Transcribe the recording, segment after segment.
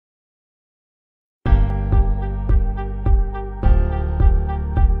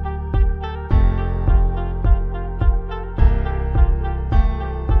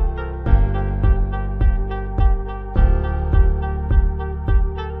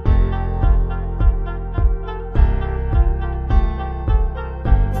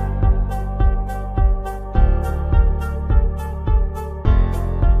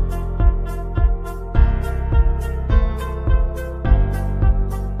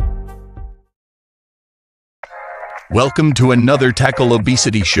Welcome to another Tackle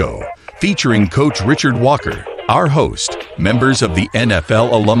Obesity show featuring Coach Richard Walker, our host, members of the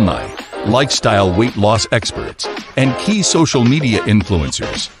NFL alumni, lifestyle weight loss experts, and key social media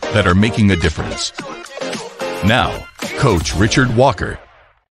influencers that are making a difference. Now, Coach Richard Walker.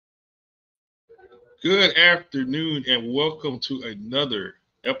 Good afternoon and welcome to another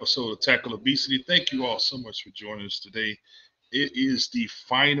episode of Tackle Obesity. Thank you all so much for joining us today. It is the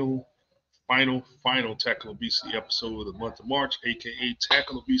final Tackle Obesity episode of the month of March, aka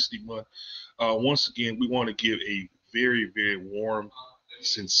Tackle Obesity Month. Once again, we want to give a very warm,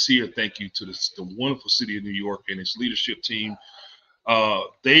 sincere thank you to the wonderful city of New York and its leadership team.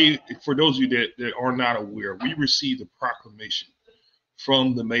 For those of you that are not aware, we received a proclamation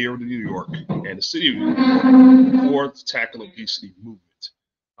from the mayor of New York and the city of New York for the Tackle Obesity movement.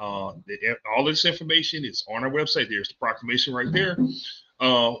 All this information is on our website. There's the proclamation right there.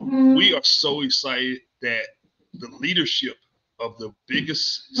 We are so excited that the leadership of the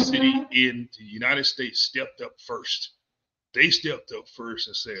biggest city in the United States stepped up first. They stepped up first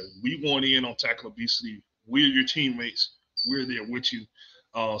and said, we want in on Tackle Obesity. We're your teammates. We're there with you.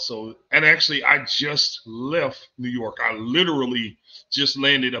 And actually, I just left New York. I literally just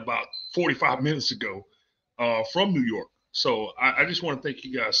landed about 45 minutes ago from New York. So I just want to thank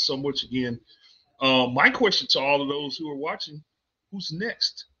you guys so much again. My question to all of those who are watching, who's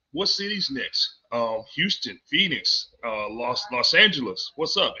next? What city's next? Houston, Phoenix, Los Angeles.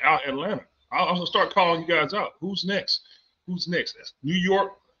 What's up? Out Atlanta. I'll start calling you guys out. Who's next? Who's next? New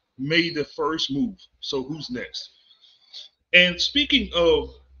York made the first move. So who's next? And speaking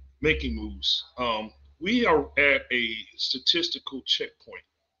of making moves, we are at a statistical checkpoint.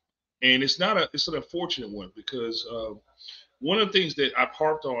 And it's an unfortunate one because one of the things that I've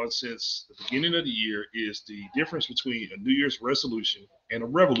harped on since the beginning of the year is the difference between a New Year's resolution and a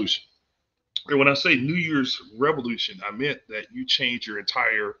revolution. And when I say New Year's revolution, I meant that you change your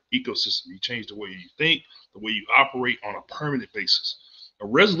entire ecosystem. You change the way you think, the way you operate on a permanent basis. A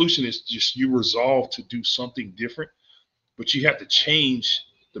resolution is just you resolve to do something different, but you have to change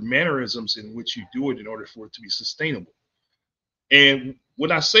the mannerisms in which you do it in order for it to be sustainable. And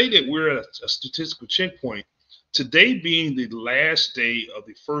when I say that we're at a statistical checkpoint, today being the last day of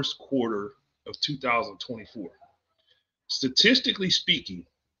the first quarter of 2024, statistically speaking,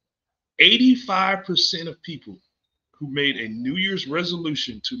 85% of people who made a New Year's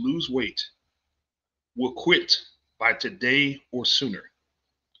resolution to lose weight will quit by today or sooner.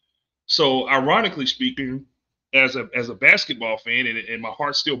 So ironically speaking, as a basketball fan, and my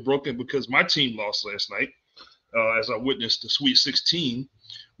heart's still broken because my team lost last night, as I witnessed the Sweet 16,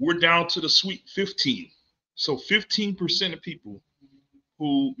 we're down to the Sweet 15. So 15% of people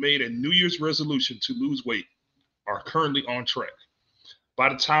who made a New Year's resolution to lose weight are currently on track. By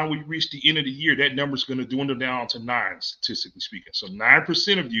the time we reach the end of the year, that number is going to dwindle down to 9, statistically speaking. So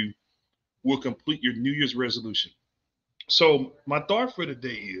 9% of you will complete your New Year's resolution. So my thought for today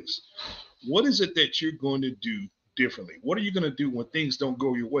is, what is it that you're going to do differently? What are you going to do when things don't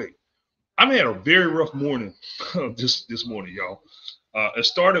go your way? I've had a very rough morning this morning, y'all. It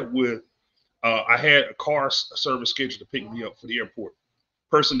started with I had a car service scheduled to pick me up for the airport.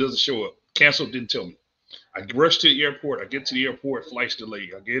 Person doesn't show up. Canceled, didn't tell me. I rush to the airport. I get to the airport, flight's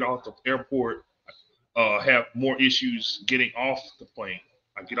delayed. I get off the airport, have more issues getting off the plane.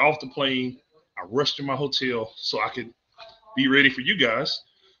 I get off the plane. I rush to my hotel so I could be ready for you guys.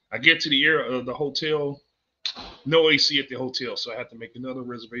 I get to the hotel, no AC at the hotel, so I had to make another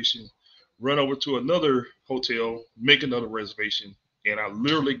reservation, run over to another hotel, make another reservation, and I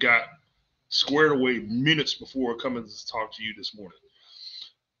literally got squared away minutes before coming to talk to you this morning.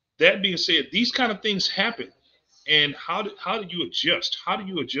 That being said, these kind of things happen. And how do you adjust? How do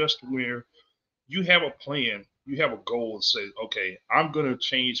you adjust where you have a plan, you have a goal and say, okay, I'm going to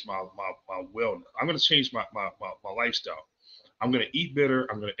change my wellness. I'm going to change my lifestyle. I'm going to eat better.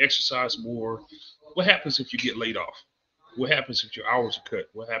 I'm going to exercise more. What happens if you get laid off? What happens if your hours are cut?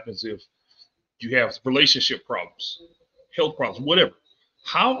 What happens if you have relationship problems, health problems, whatever?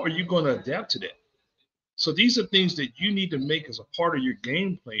 How are you going to adapt to that? So these are things that you need to make as a part of your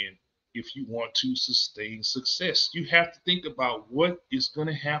game plan if you want to sustain success. You have to think about what is going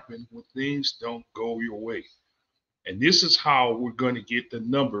to happen when things don't go your way. And this is how we're going to get the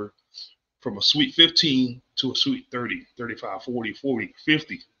number from a Sweet 15 to a Sweet 30, 35, 40,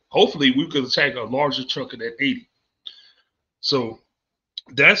 50. Hopefully we could take a larger chunk of that 80. So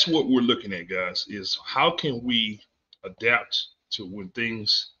that's what we're looking at, guys, is how can we adapt to when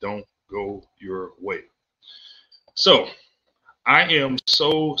things don't go your way. So I am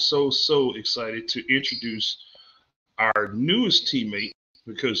so excited to introduce our newest teammate,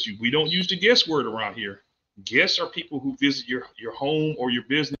 because we don't use the guest word around here. Guests are people who visit your home or your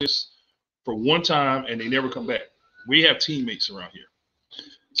business for one time and they never come back. We have teammates around here.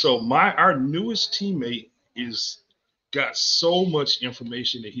 So my our newest teammate is got so much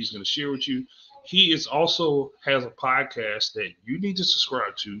information that he's going to share with you. He is also has a podcast that you need to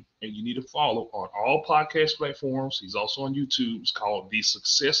subscribe to and you need to follow on all podcast platforms. He's also on YouTube. It's called the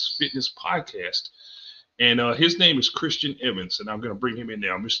Success Fitness Podcast, and his name is Christian Evans. And I'm going to bring him in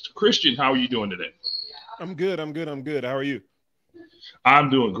now. Mr. Christian, how are you doing today? I'm good. I'm good. I'm good. How are you? I'm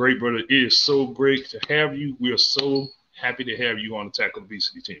doing great, brother. It is so great to have you. We are so happy to have you on the Tackle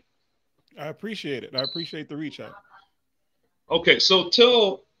Obesity team. I appreciate it. I appreciate the reach out. Okay, so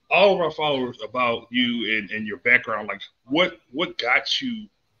tell all of our followers about you and your background. Like, what got you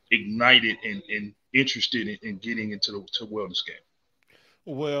ignited and interested in getting into the to wellness game?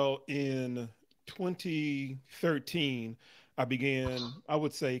 Well, in 2013, I began, I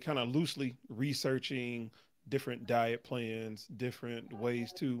would say, kind of loosely researching different diet plans, different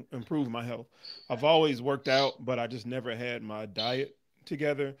ways to improve my health. I've always worked out, but I just never had my diet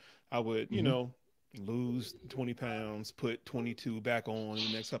together. I would, Hmm. lose 20 pounds, put 22 back on in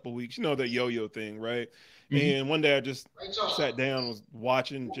the next couple of weeks, the yo-yo thing, right? Hmm. And one day I just sat down, was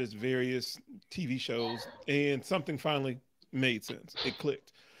watching just various TV shows, and something finally made sense. It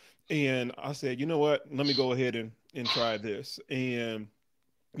clicked. And I said, you know what? Let me go ahead and try this. And,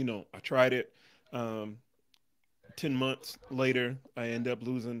 I tried it. Um, 10 months later, I end up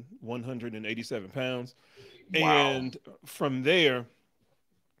losing 187 pounds. Wow. And from there,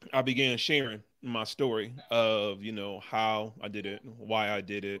 I began sharing my story of, how I did it, why I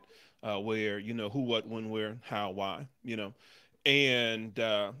did it, where, who, what, when, where, how, why. And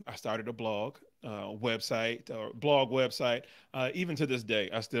I started a website or blog website. Even to this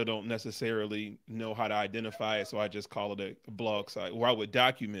day, I still don't necessarily know how to identify it, so I just call it a blog site where I would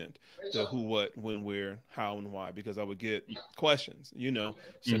document the who, what, when, where, how, and why, because I would get questions, Hmm.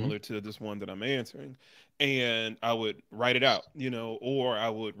 similar to this one that I'm answering, and I would write it out, or I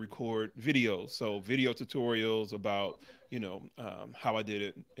would record videos, so video tutorials about how I did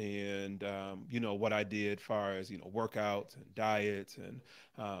it, and what I did as far as workouts and diets and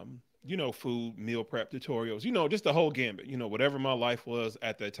food meal prep tutorials, just the whole gambit, whatever my life was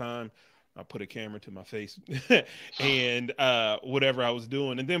at that time. I put a camera to my face and whatever I was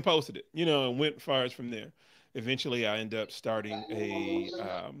doing, and then posted it, and went far as from there. Eventually, I ended up starting a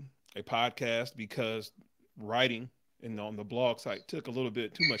podcast because writing and on the blog site took a little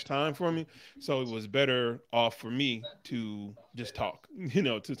bit too much time for me. So it was better off for me to just talk,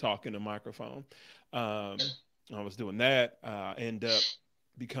 to talk in a microphone. Um, I was doing that. End up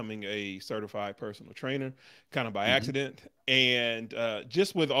becoming a certified personal trainer kind of by Hmm. accident. And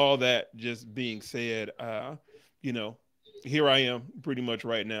just with all that just being said, you know, here I am pretty much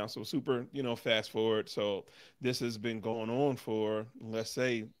right now. So super, fast forward. So this has been going on for, let's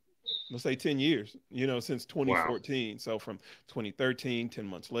say 10 years, since Wow. 2014. So from 2013, 10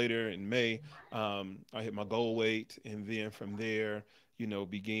 months later in May, I hit my goal weight. And then from there,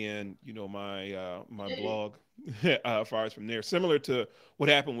 began, my blog as far as from there, similar to what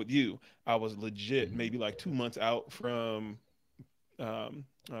happened with you. I was legit maybe like 2 months out from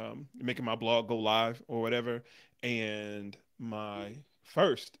making my blog go live or whatever. And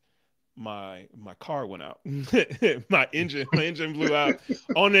first my car went out. My engine blew out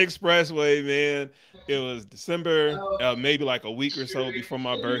on the expressway, man. It was December, maybe like a week or so before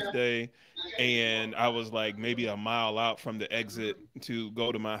my birthday, and I was like maybe a mile out from the exit to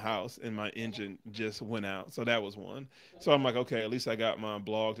go to my house, and my engine just went out. So that was one. So I'm like, okay, at least I got my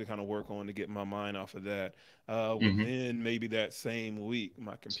blog to kind of work on to get my mind off of that. Hmm. Within maybe that same week,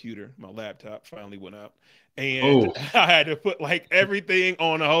 my laptop finally went out, and Oh. I had to put like everything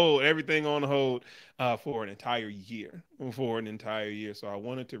on hold for an entire year, So I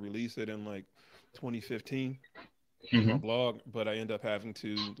wanted to release it in like 2015, my Hmm. blog, but I ended up having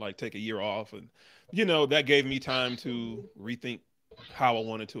to like take a year off, and that gave me time to rethink how I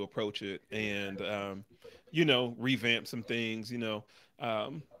wanted to approach it, and revamp some things,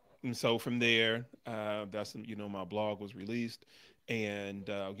 um, and so from there, that's my blog was released, and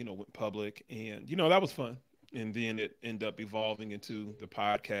went public, and that was fun. And then it ended up evolving into the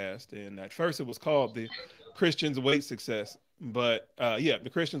podcast. And at first, it was called the Christians Weight Success, but yeah, the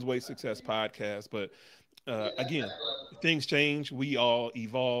Christians Weight Success podcast. But again, things change. We all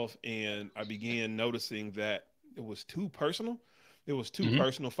evolve, and I began noticing that it was too personal. It was too Hmm.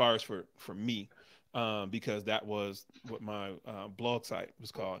 personal far as for me, because that was what my blog site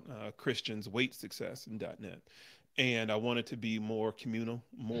was called, Christians Weight Success and .net, and I wanted to be more communal,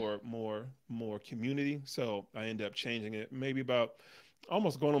 more community. So I ended up changing it maybe about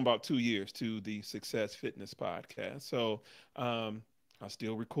almost going on about 2 years to the Success Fitness podcast. So I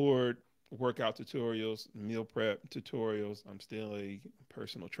still record workout tutorials, meal prep tutorials. I'm still a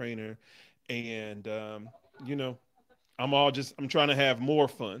personal trainer, and you know, I'm trying to have more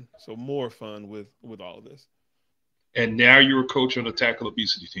fun. So more fun with all of this. And now you're a coach on the tackle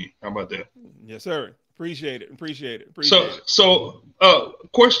obesity team. How about that? Yes, sir. Appreciate it. Appreciate it. So, Appreciate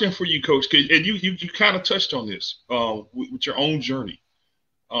it. question for you, Coach, and you kind of touched on this with your own journey.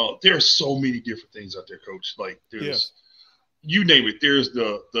 There are so many different things out there, Coach. Like Yeah. there's you name it. There's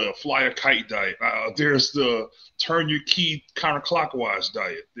the fly a kite diet. There's the turn your key counterclockwise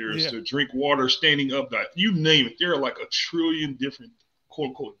diet. There's Yeah. the drink water standing up diet. You name it. There are like a trillion different quote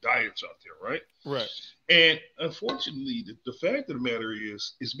unquote diets out there, right? Right. And unfortunately, the fact of the matter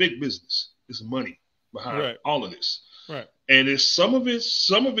is, it's big business. It's money behind Right. all of this, Right. and it's some of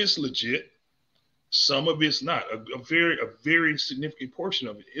it's legit, some of it's not. A very significant portion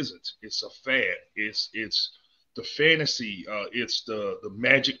of it isn't. It's a fad. It's the fantasy. It's the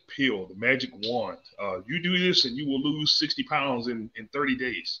magic pill, the magic wand. You do this and you will lose 60 pounds in 30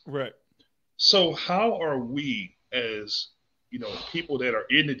 days. Right. So how are we as people that are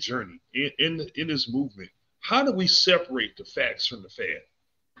in the journey in this movement? How do we separate the facts from the fad?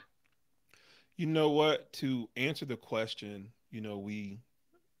 You know what? To answer the question, we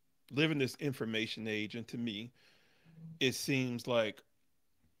live in this information age, and to me, it seems like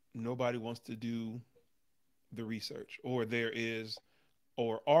nobody wants to do the research, or there is,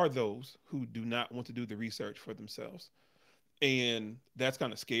 or are those who do not want to do the research for themselves. And that's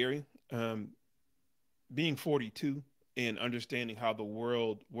kind of scary. Um, Being 42 and understanding how the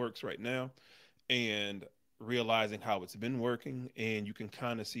world works right now, and realizing how it's been working, and you can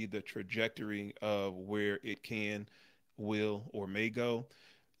kind of see the trajectory of where it can, will, or may go.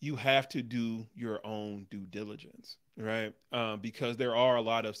 You have to do your own due diligence, right? Because there are a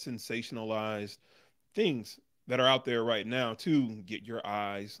lot of sensationalized things that are out there right now to get your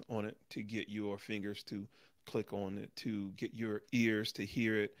eyes on it, to get your fingers to click on it, to get your ears to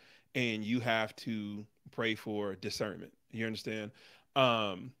hear it, and you have to pray for discernment. You understand?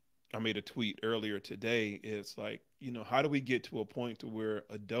 Um, I made a tweet earlier today. It's like, how do we get to a point to where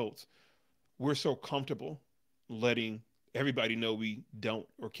adults, we're so comfortable letting everybody know we don't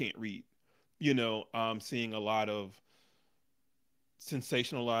or can't read? I'm seeing a lot of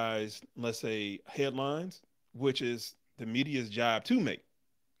sensationalized, let's say, headlines, which is the media's job to make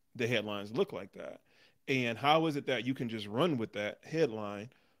the headlines look like that. And how is it that you can just run with that headline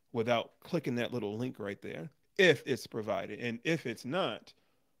without clicking that little link right there if it's provided? And if it's not,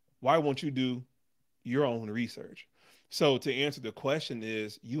 why won't you do your own research? So to answer the question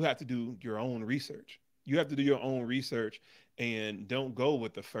is, you have to do your own research. You have to do your own research, and don't go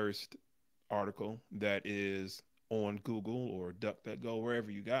with the first article that is on Google or DuckDuckGo,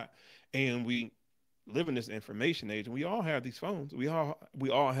 wherever you got. And we live in this information age, and we all have these phones. We all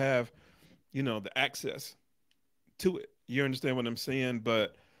have, the access to it. You understand what I'm saying?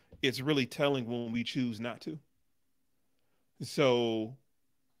 But it's really telling when we choose not to. So,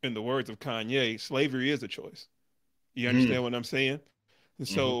 in the words of Kanye, slavery is a choice. You understand Mm, what I'm saying? hmm.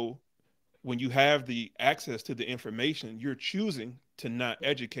 So when you have the access to the information, you're choosing to not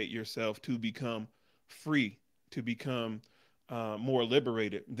educate yourself to become free, to become more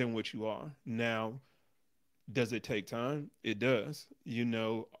liberated than what you are. Now, does it take time? It does.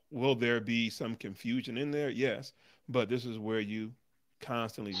 Will there be some confusion in there? Yes. But this is where you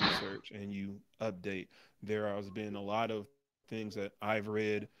constantly research and you update. There has been a lot of things that I've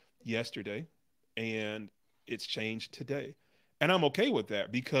read yesterday, and it's changed today. And I'm okay with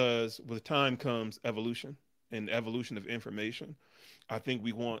that, because with time comes evolution and evolution of information. I think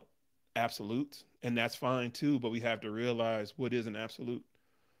we want absolutes, and that's fine too, but we have to realize what is an absolute.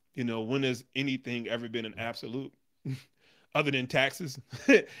 When has anything ever been an absolute other than taxes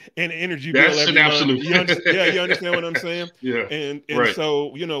and an energy bill That's an every month? absolute. Yeah, you understand what I'm saying? Yeah, And right. so,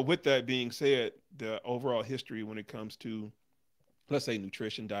 with that being said, the overall history when it comes to, let's say,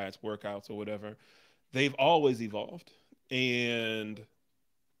 nutrition, diets, workouts, or whatever, they've always evolved. And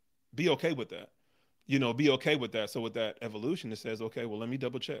be okay with that. Be okay with that. So with that evolution, it says, okay, well, let me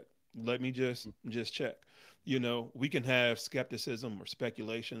double check. Let me just check. We can have skepticism or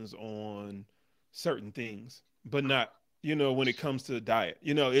speculations on certain things, but not, when it comes to diet.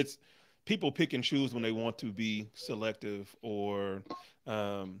 It's people pick and choose when they want to be selective or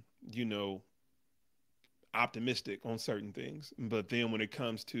um, you know, optimistic on certain things. But then when it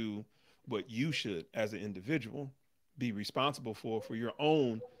comes to what you should, as an individual, be responsible for your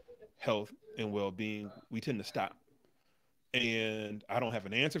own health and well-being, we tend to stop. And I don't have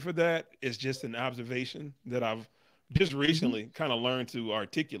an answer for that. It's just an observation that I've just Hmm. recently kind of learned to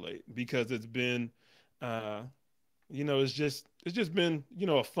articulate because it's been, uh, it's just been,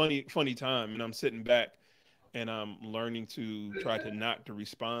 a funny time, and I'm sitting back and I'm learning to try to not to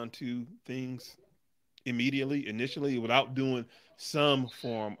respond to things immediately, initially, without doing some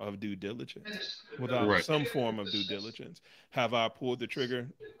form of due diligence. Without Right. some form of due diligence. Have I pulled the trigger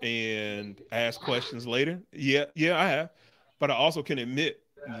and asked questions later? Yeah, yeah, I have. But I also can admit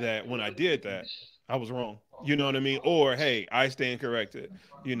that when I did that, I was wrong. You know what I mean? Or, hey, I stand corrected,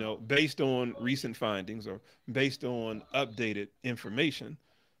 based on recent findings or based on updated information.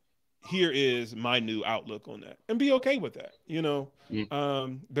 Here is my new outlook on that, and be okay with that.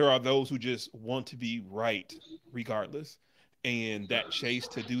 There are those who just want to be right regardless, and that chase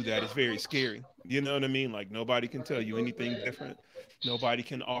to do that is very scary. You know what I mean? Like, nobody can tell you anything different. Nobody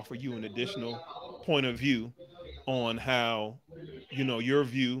can offer you an additional point of view on how, your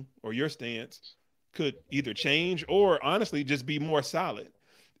view or your stance could either change or honestly just be more solid.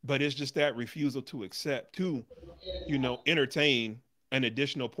 But it's just that refusal to accept, to entertain an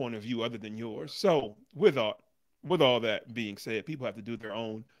additional point of view other than yours. So with all that being said, people have to do their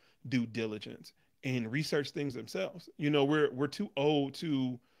own due diligence and research things themselves. We're too old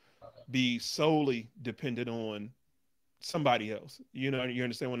to be solely dependent on somebody else. You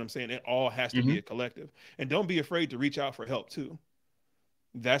understand what I'm saying? It all has to be Hmm. a collective. And don't be afraid to reach out for help too.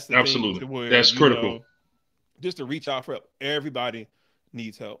 That's the thing to Absolutely. where, That's critical. just to reach out for help. Everybody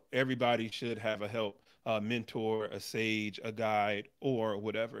needs help. Everybody should have a help, a mentor, a sage, a guide, or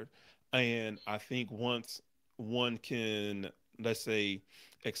whatever. And I think once one can, let's say,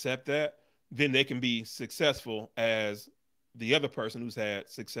 accept that, then they can be successful as the other person who's had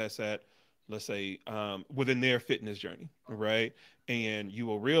success at, let's say, within their fitness journey, right? And you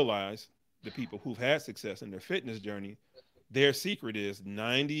will realize the people who've had success in their fitness journey, their secret is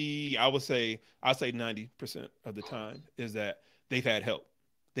 90, I say 90% of the time is that they've had help.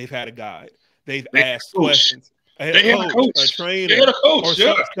 They've had a guide. They've They had asked a coach. questions. A They had a coach, a coach. They had trainer, a or coach.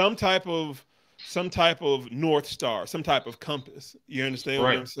 Yeah. some type of north star, some type of compass. You understand what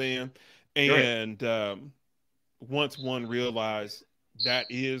Right. I'm saying? Right. And once one realizes that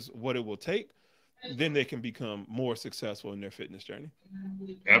is what it will take, then they can become more successful in their fitness journey.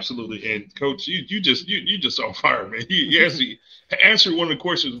 Absolutely. And coach, you just on fire, man. You actually answered one of the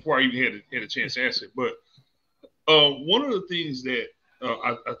questions before I even had a chance to answer it. But one of the things that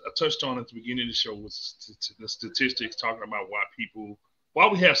I touched on at the beginning of the show was the statistics talking about why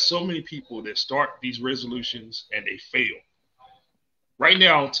we have so many people that start these resolutions and they fail. Right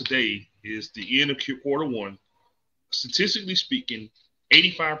now, today is the end of quarter one. Statistically speaking,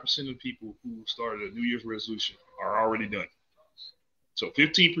 85% of the people who started a New Year's resolution are already done. So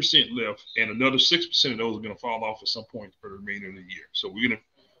 15% left, and another 6% of those are going to fall off at some point for the remainder of the year. So we're going to,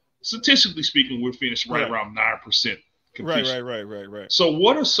 statistically speaking, we'll finish right Right, around 9% right, completion. right, right, right, right. So,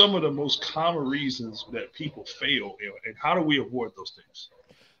 what are some of the most common reasons that people fail, and how do we avoid those things?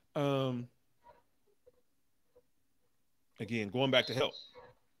 Um, Again, going back to help.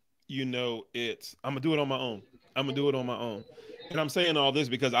 It's I'm gonna do it on my own. I'm gonna do it on my own. And I'm saying all this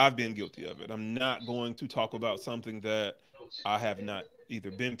because I've been guilty of it. I'm not going to talk about something that I have not either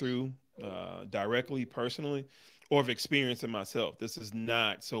been through directly, personally, or have experienced in myself. This is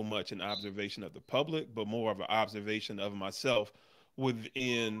not so much an observation of the public, but more of an observation of myself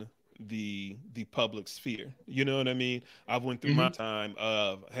within the public sphere. You know what I mean? I've went through my Mm-hmm. time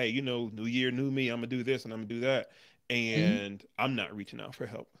of, hey, new year, new me. I'm gonna do this and I'm gonna do that, Mm-hmm. and I'm not reaching out for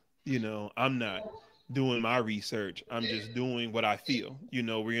help. I'm not doing my research. I'm just doing what I feel.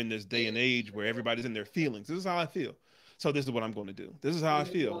 We're in this day and age where everybody's in their feelings. This is how I feel. So this is what I'm going to do. This is how I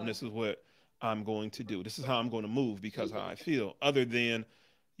feel. And this is what I'm going to do. This is how I'm going to move because how I feel. Other than,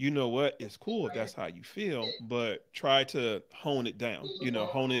 you know what, it's cool if that's how you feel, but try to hone it down,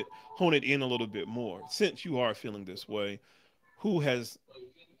 hone it in a little bit more. Since you are feeling this way, who has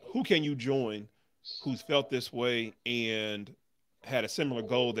who can you join who's felt this way and had a similar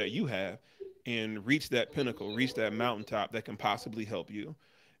goal that you have and reach that pinnacle, reach that mountaintop that can possibly help you.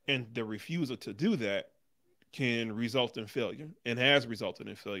 And the refusal to do that can result in failure and has resulted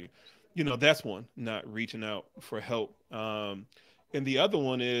in failure. That's one, not reaching out for help. And the other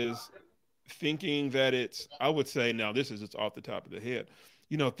one is thinking that I would say, now this is just off the top of the head,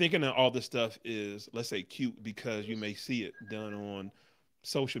 thinking that all this stuff is, let's say, cute because you may see it done on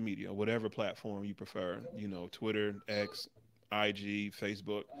social media, whatever platform you prefer, Twitter, X, IG,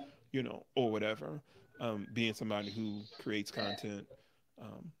 Facebook, or whatever. Being somebody who creates content,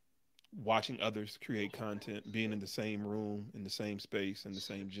 um, watching others create content, being in the same room, in the same space, in the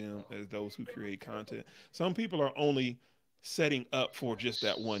same gym as those who create content. Some people are only setting up for just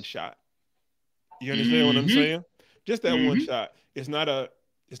that one shot. You understand what I'm Mm-hmm. saying? just that one Mm-hmm. shot. It's not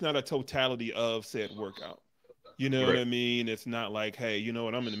a totality of said workout. You know what Right. I mean? It's not like, hey, you know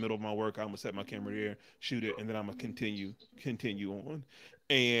what? I'm in the middle of my workout. I'm gonna set my camera there, shoot it, and then I'm gonna continue on.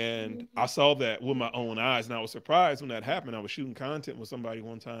 And I saw that with my own eyes, and I was surprised when that happened. I was shooting content with somebody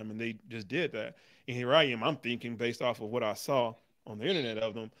one time, and they just did that. And here I am. I'm thinking based off of what I saw on the internet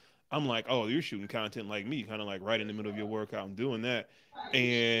of them. I'm like, oh, you're shooting content like me, kind of like right in the middle of your workout and doing that.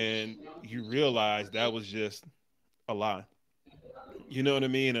 And you realize that was just a lie. You know what I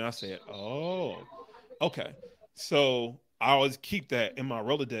mean? And I said, oh, okay. So I always keep that in my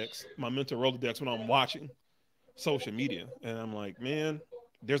Rolodex, my mental Rolodex when I'm watching social media. And I'm like, man,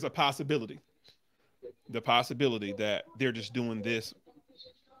 there's a possibility, the possibility that they're just doing this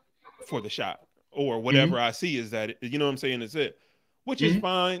for the shot or Mm-hmm. whatever I see is that, you know what I'm saying? Is it, which is Mm-hmm.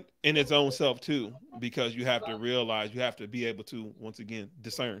 fine in its own self too, because you have to realize you have to be able to, once again,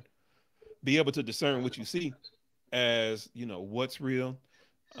 be able to discern what you see as, what's real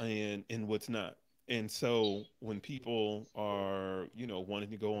and what's not. And so when people are, wanting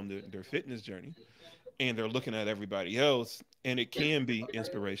to go on their fitness journey and they're looking at everybody else, and it can be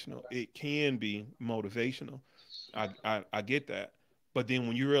inspirational, it can be motivational. I get that. But then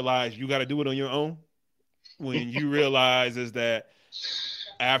when you realize you got to do it on your own, when you realize is that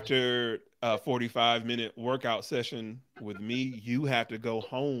after a 45-minute workout session with me, you have to go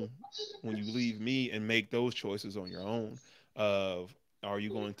home when you leave me and make those choices on your own of, are you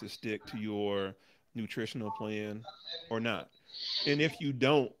going to stick to your nutritional plan or not? And if you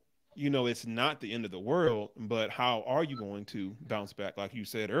don't, it's not the end of the world, but how are you going to bounce back? Like you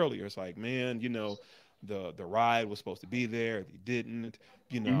said earlier, it's like, man, the ride was supposed to be there, they didn't.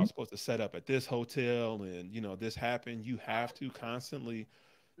 I Mm-hmm. was supposed to set up at this hotel, and this happened. You have to constantly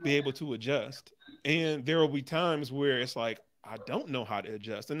be able to adjust. And there will be times where it's like, I don't know how to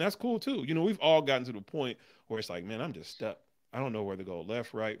adjust. And that's cool too. We've all gotten to the point where it's like, man, I'm just stuck. I don't know where to go,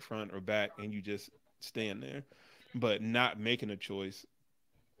 left, right, front, or back. And you just stand there. But not making a choice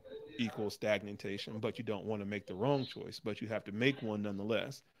equals stagnation. But you don't want to make the wrong choice, but you have to make one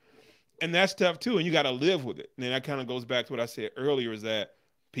nonetheless. And that's tough too. And you got to live with it. And that kind of goes back to what I said earlier, is that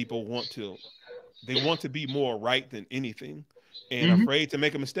people want to be more right than anything and Mm-hmm. afraid to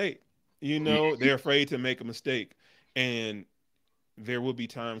make a mistake. They're afraid to make a mistake. And there will be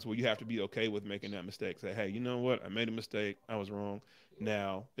times where you have to be okay with making that mistake. Say, hey, you know what? I made a mistake. I was wrong.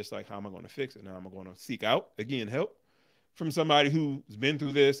 Now it's like, how am I going to fix it? Now I'm going to seek out, again, help from somebody who's been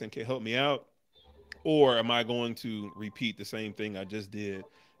through this and can help me out. Or am I going to repeat the same thing I just did?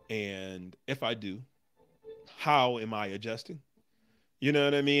 And if I do, how am I adjusting? You know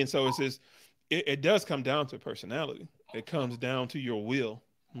what I mean? So it's just, it does come down to personality. It comes down to your will.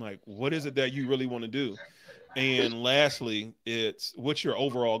 Like, what is it that you really want to do? And lastly, it's, what's your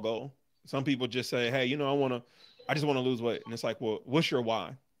overall goal? Some people just say, hey, I just want to lose weight. And it's like, well, what's your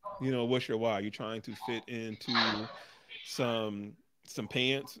why? What's your why? You're trying to fit into some some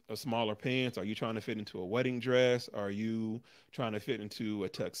pants, or smaller pants? Are you trying to fit into a wedding dress? Are you trying to fit into a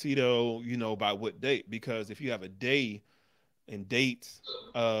tuxedo? By what date? Because if you have a day and dates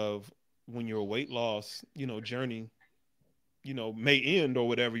of when your weight loss, journey, may end, or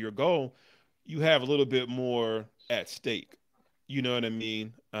whatever your goal, you have a little bit more at stake. You know what I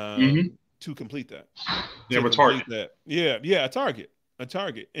mean? Mm-hmm. To complete that. They To have a target. complete that. Yeah, yeah, a target. A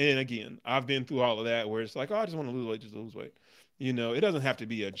target. And again, I've been through all of that where it's like, oh, I just want to lose weight, just lose weight. It doesn't have to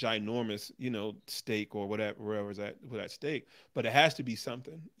be a ginormous, stake or whatever, wherever's at with that stake, but it has to be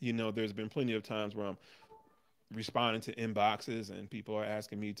something. There's been plenty of times where I'm responding to inboxes and people are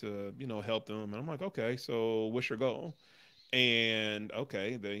asking me to, help them. And I'm like, okay, so what's your goal? And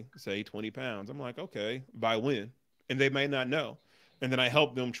okay, they say 20 pounds. I'm like, okay, by when? And they may not know. And then I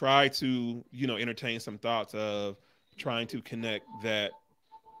help them try to, entertain some thoughts of trying to connect that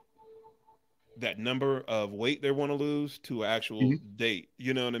number of weight they want to lose to an actual Mm-hmm. date.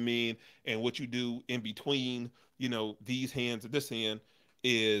 You know what I mean? And what you do in between, these hands of this hand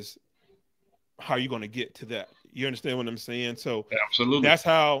is how you're going to get to that. You understand what I'm saying? So Absolutely. that's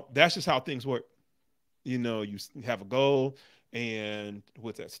just how things work. You have a goal and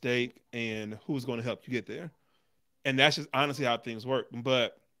what's at stake and who's going to help you get there. And that's just honestly how things work.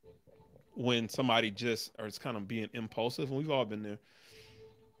 But when somebody just or it's kind of being impulsive, and we've all been there,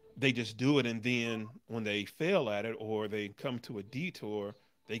 they just do it. And then when they fail at it or they come to a detour,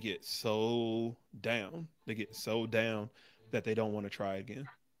 they get so down. They get so down that they don't want to try again.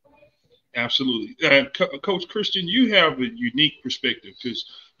 Absolutely. Coach Christian, you have a unique perspective because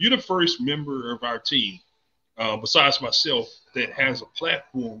you're the first member of our team, besides myself, that has a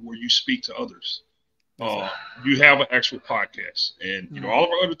platform where you speak to others. That's Uh, right. you have an actual podcast, and Mm-hmm. all of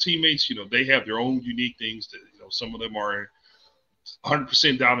our other teammates, they have their own unique things that some of them are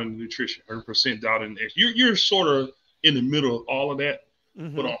 100% down in nutrition, 100% down in. You're sort of in the middle of all of that, but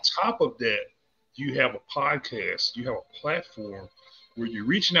Mm-hmm. on top of that, you have a podcast, you have a platform where you're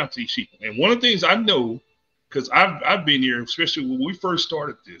reaching out to these people. And one of the things I know, because I've been here, especially when we first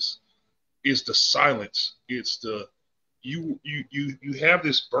started this, is the silence. It's the you have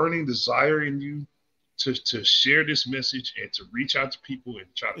this burning desire in you to share this message and to reach out to people and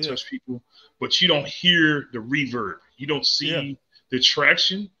try to Yeah. touch people, but you don't hear the reverb. You don't Yeah. see the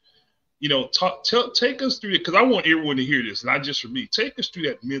traction. Take us through it, because I want everyone to hear this, not just for me. Take us through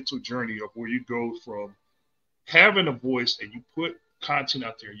that mental journey of where you go from having a voice and you put content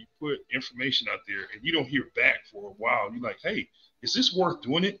out there, you put information out there, and you don't hear back for a while. You're like, hey, is this worth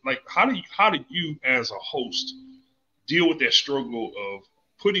doing it? Like, how do you as a host deal with that struggle of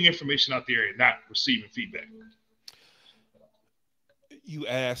putting information out there and not receiving feedback? You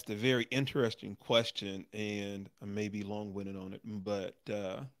asked a very interesting question, and I may be long-winded on it, but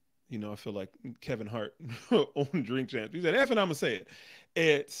I feel like Kevin Hart on Drink Champs. He said, "F and I'm gonna say it."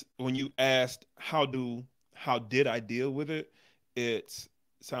 It's when you asked how did I deal with it? It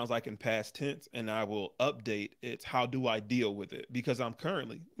sounds like in past tense, and I will update. It's how do I deal with it because I'm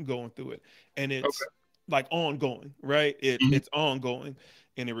currently going through it, and Okay. it's like ongoing, right? It's Mm-hmm. it's ongoing,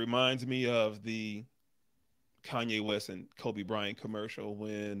 and it reminds me of the Kanye West and Kobe Bryant commercial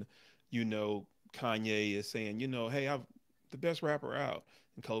when Kanye is saying, hey, I'm the best rapper out,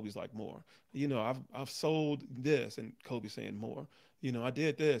 and Kobe's like more. I've sold this, and Kobe's saying more. I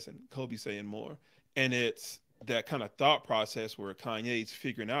did this, and Kobe's saying more. And it's that kind of thought process where Kanye's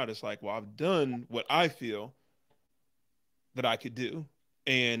figuring out it's like, well, I've done what I feel that I could do,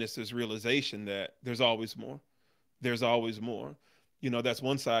 and it's this realization that there's always more. There's always more. That's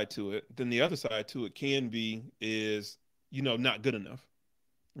one side to it. Then the other side to it can be is, not good enough,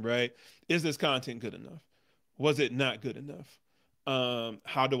 right? Is this content good enough? Was it not good enough?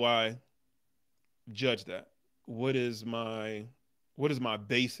 How do I judge that? What is my what is my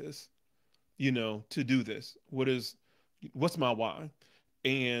basis, to do this? What's my why?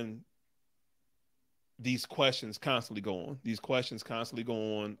 And these questions constantly go on. These questions constantly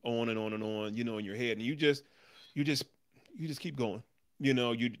go on and on and on, in your head. And you just you just keep going.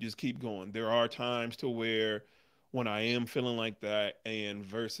 You just keep going. There are times to where when I am feeling like that and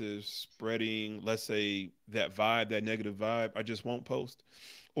versus spreading, let's say, that vibe, that negative vibe, I just won't post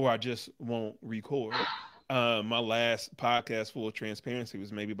or I just won't record. My last podcast, full of transparency,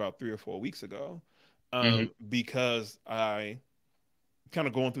 was maybe about 3 or 4 weeks ago, Mm-hmm. because I kind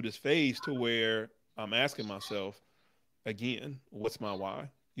of going through this phase to where I'm asking myself again, what's my why?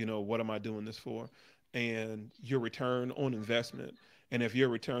 What am I doing this for? And your return on investment. And if your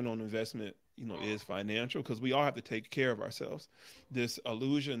return on investment, is financial, because we all have to take care of ourselves. This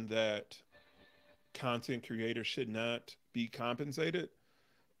illusion that content creators should not be compensated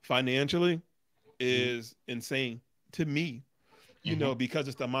financially is insane to me, Mm-hmm. because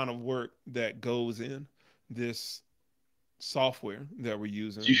it's the amount of work that goes in this software that we're You,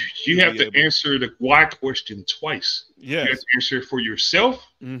 using you to have be to able. answer the why question twice. You have to Yes. answer it for yourself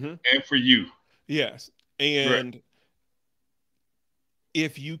Hmm. and for you. Yes. Right. And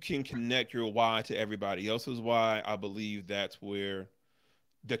if you can connect your why to everybody else's why, I believe that's where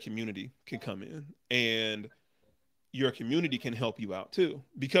the community can come in. And your community can help you out too,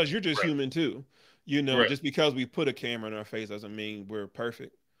 because you're just Right. human too. Right. Just because we put a camera in our face doesn't mean we're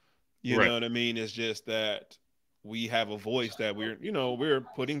perfect. You Right. know what I mean? It's just that we have a voice that we're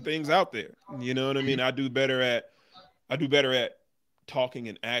putting things out there. You know what I Mhm. mean? I do better at talking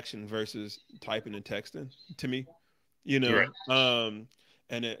in action versus typing and texting to me, you Right. know.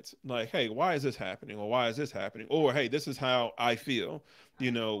 And it's like, hey, why is this happening? Or why is this happening? Or hey, this is how I feel.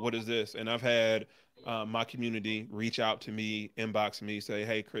 What is this? And I've had my community reach out to me, inbox me, say,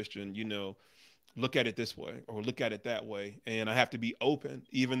 hey, Christian, look at it this way or look at it that way. And I have to be open,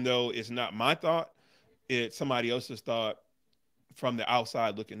 even though it's not my thought, it's somebody else's thought from the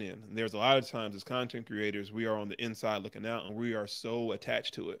outside looking in. And there's a lot of times as content creators, we are on the inside looking out and we are so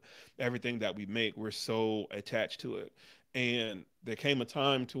attached to it. Everything that we make, we're so attached to it. And there came a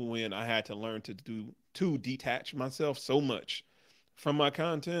time to when I had to learn to detach myself so much from my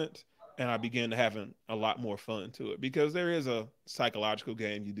content, and I began to having a lot more fun to it because there is a psychological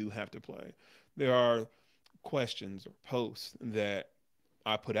game you do have to play. There are questions or posts that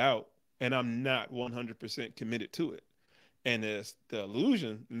I put out and I'm not 100% committed to it, and it's the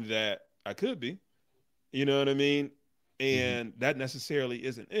illusion that I could be. You know what I mean? Mhm. And that necessarily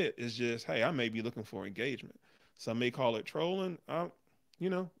isn't it. It's just, hey, I may be looking for engagement. Some may call it trolling.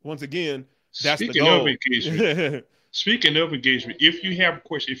 Once again, that's the Speaking of goal. engagement, Speaking of engagement, if you have a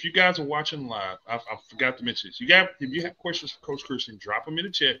question, if you guys are watching live, I forgot to mention this. If you have questions for Coach Christian, drop them in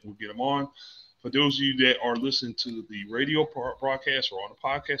the chat. We'll get them on. For those of you that are listening to the radio broadcast or on the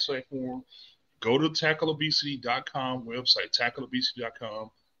podcast platform, go to tackleobesity.com website,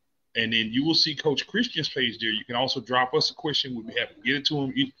 tackleobesity.com, and then you will see Coach Christian's page there. You can also drop us a question. We'll be happy to get it to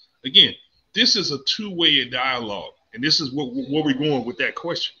him. Again, this is a two-way dialogue, and this is what we're going with that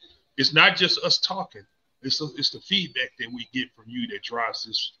question. It's not just us talking. It's the feedback that we get from you that drives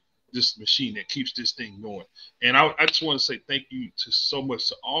this machine, that keeps this thing going. And I just want to say thank you so much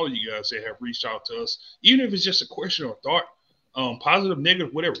to all of you guys that have reached out to us, even if it's just a question or a thought, positive,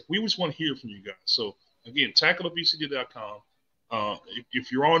 negative, whatever. We just want to hear from you guys. So again, tackleobesity.com.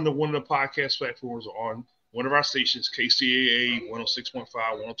 If you're on one of the podcast platforms or on one of our stations, KCAA 106.5,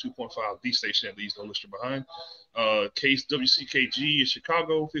 102.5, the station that leaves no listener behind. WCKG in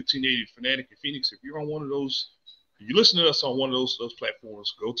Chicago, 1580 Fanatic in Phoenix. If you're on one of those, if you listen to us on one of those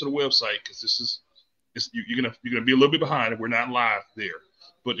platforms, go to the website, because you're gonna be a little bit behind if we're not live there.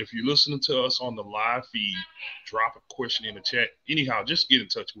 But if you're listening to us on the live feed, drop a question in the chat. Anyhow, just get in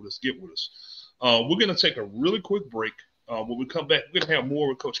touch with us. Get with us. We're gonna take a really quick break. When we come back, we're gonna have more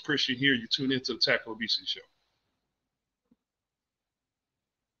with Coach Christian here. You tune into the Tackle Obesity Show.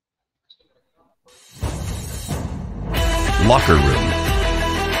 Locker room.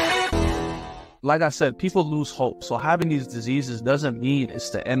 Like I said, people lose hope. So having these diseases doesn't mean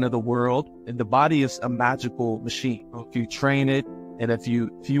it's the end of the world. And the body is a magical machine. If you train it, and if you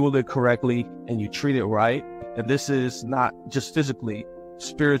fuel it correctly and you treat it right, and this is not just physically,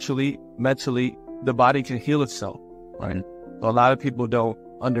 spiritually, mentally, the body can heal itself, right? So a lot of people don't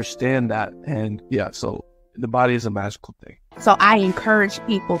understand that. And yeah, so the body is a magical thing. So I encourage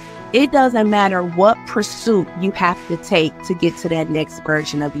people, it doesn't matter what pursuit you have to take to get to that next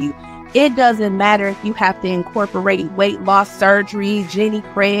version of you. It doesn't matter if you have to incorporate weight loss surgery, Jenny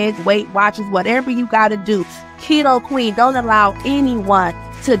Craig, Weight Watchers, whatever you got to do. Keto Queen, don't allow anyone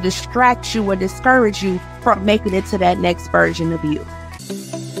to distract you or discourage you from making it to that next version of you.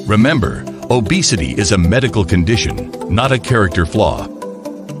 Remember, obesity is a medical condition, not a character flaw.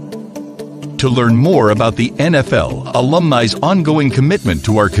 To learn more about the NFL alumni's ongoing commitment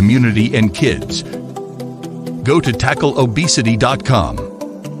to our community and kids, go to tackleobesity.com.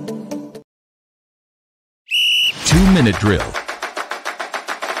 2-minute drill.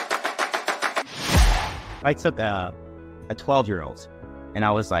 I took a 12-year-old and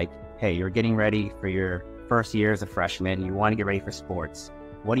I was like, hey, you're getting ready for your first year as a freshman. You want to get ready for sports.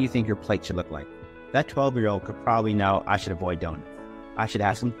 What do you think your plate should look like? That 12-year-old could probably know I should avoid donuts. I should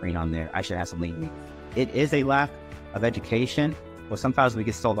have some green on there. I should have some lean meat. It is a lack of education, but sometimes we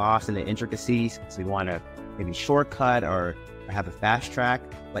get so lost in the intricacies, so we want to maybe shortcut or have a fast track.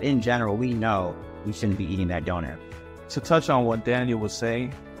 But in general, we know we shouldn't be eating that donut. To touch on what Daniel was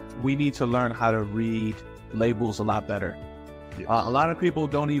saying, we need to learn how to read labels a lot better. Yes. A lot of people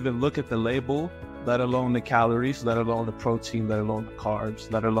don't even look at the label, let alone the calories, let alone the protein, let alone the carbs,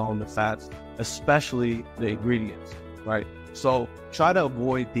 let alone the fats, especially the ingredients, right? So try to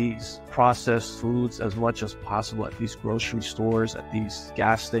avoid these processed foods as much as possible at these grocery stores, at these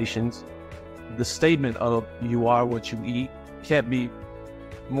gas stations. The statement of you are what you eat can't be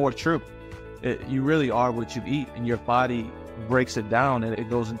more true. You really are what you eat, and your body breaks it down and it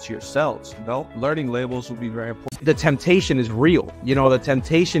goes into your cells. You know, learning labels will be very important. The temptation is real. You know, the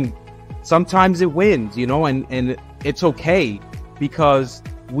temptation, sometimes it wins, you know, and it's okay, because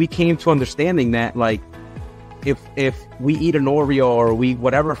we came to understanding that, like, if we eat an Oreo or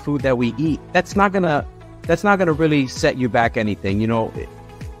whatever food that we eat, that's not gonna really set you back anything, you know.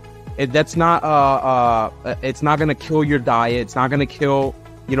 It's not gonna kill your diet. It's not gonna kill,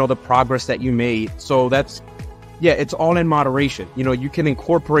 you know, the progress that you made. So it's all in moderation. You know, you can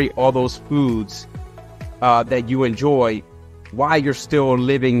incorporate all those foods that you enjoy while you're still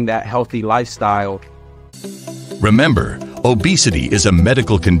living that healthy lifestyle. Remember, obesity is a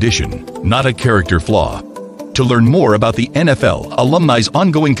medical condition, not a character flaw. To learn more about the NFL alumni's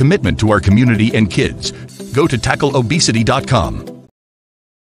ongoing commitment to our community and kids, go to tackleobesity.com.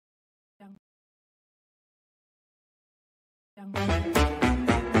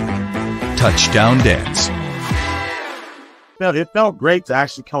 Touchdown dance. It felt great to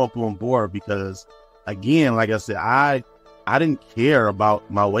actually come up on board, because, again, like I said, I didn't care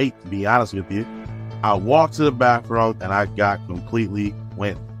about my weight, to be honest with you. I walked to the bathroom and I got completely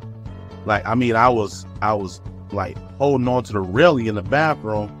went. Like, I mean, I was like holding on to the railing in the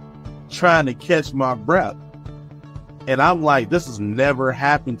bathroom, trying to catch my breath. And I'm like, this has never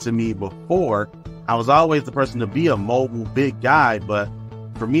happened to me before. I was always the person to be a mobile, big guy, but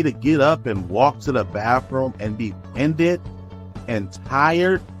for me to get up and walk to the bathroom and be winded and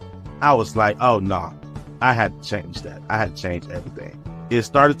tired, I was like, oh no, I had to change that. I had to change everything. It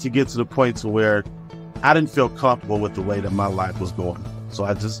started to get to the point to where I didn't feel comfortable with the way that my life was going. So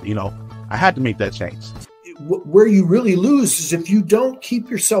I just, I had to make that change. Where you really lose is if you don't keep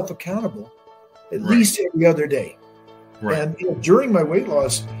yourself accountable at least every other day. Right. And during my weight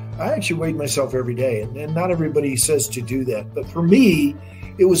loss, I actually weighed myself every day. And not everybody says to do that. But for me,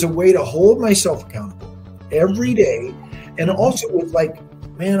 it was a way to hold myself accountable every day. And also with like,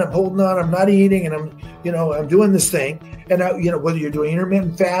 man, I'm holding on, I'm not eating, and I'm doing this thing. And whether you're doing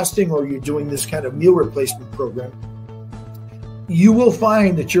intermittent fasting or you're doing this kind of meal replacement program, you will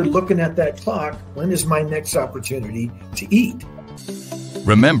find that you're looking at that clock. When is my next opportunity to eat?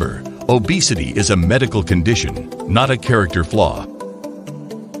 Remember, obesity is a medical condition, not a character flaw.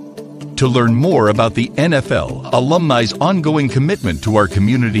 To learn more about the NFL alumni's ongoing commitment to our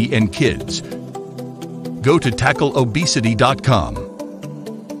community and kids, go to tackleobesity.com.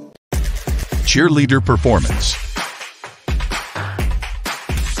 Cheerleader performance.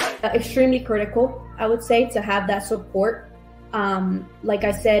 Extremely critical, I would say, to have that support. Like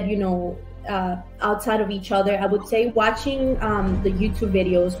I said, outside of each other, I would say watching the YouTube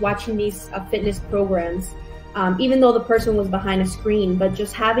videos, watching these fitness programs, even though the person was behind a screen, but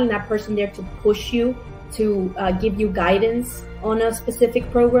just having that person there to push you, to give you guidance on a specific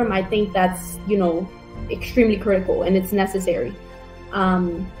program, I think that's, extremely critical, and it's necessary.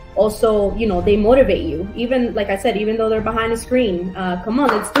 Also, they motivate you. Even, like I said, even though they're behind a screen, come on,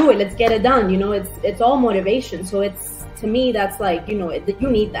 let's do it. Let's get it done. It's all motivation. So to me, that's like, you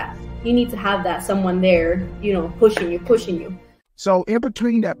need that. You need to have that someone there, pushing you. So in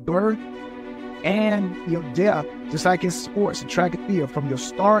between that birth and your death, just like in sports and track and field, from your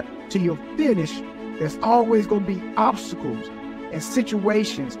start to your finish, there's always going to be obstacles and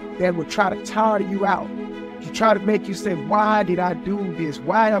situations that will try to tire you out. To try to make you say, why did I do this?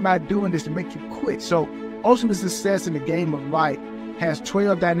 Why am I doing this? To make you quit. So ultimate success in the game of life has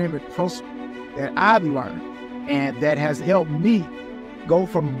 12 dynamic principles that I've learned and that has helped me go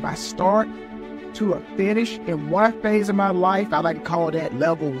from my start to a finish in one phase of my life. I like to call that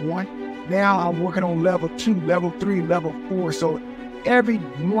level 1. Now I'm working on level 2, level 3, level 4. So every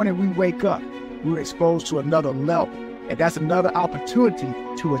morning we wake up, we're exposed to another level. And that's another opportunity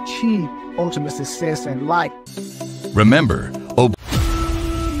to achieve ultimate success in life. Remember,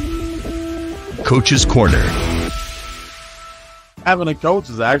 Coach's Corner. Having a coach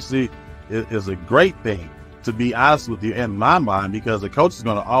is actually is a great thing, to be honest with you, in my mind, because a coach is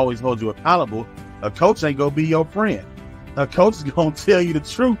going to always hold you accountable. A coach ain't going to be your friend. A coach is going to tell you the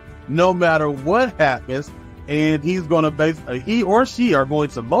truth no matter what happens, and he or she are going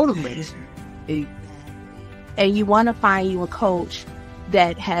to motivate you. And you want to find you a coach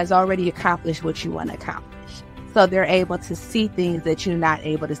that has already accomplished what you want to accomplish. So they're able to see things that you're not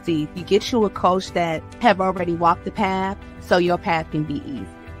able to see. You get you a coach that have already walked the path, so your path can be easy.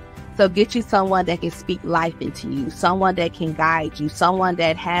 So get you someone that can speak life into you, someone that can guide you, someone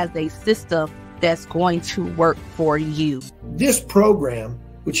that has a system that's going to work for you. This program,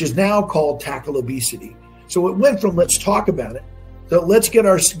 which is now called Tackle Obesity. So it went from let's talk about it, so let's get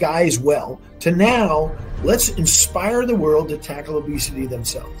our guys well, to now let's inspire the world to tackle obesity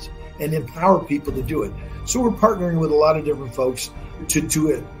themselves and empower people to do it. So we're partnering with a lot of different folks to do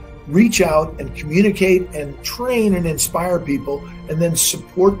it. Reach out and communicate and train and inspire people, and then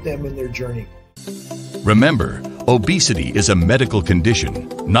support them in their journey. Remember, obesity is a medical condition,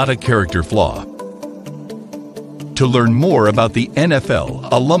 not a character flaw. To learn more about the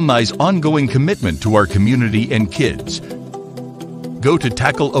NFL alumni's ongoing commitment to our community and kids, go to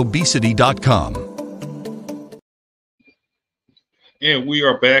tackleobesity.com. And we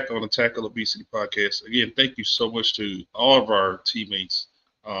are back on the Tackle Obesity podcast. Again, thank you so much to all of our teammates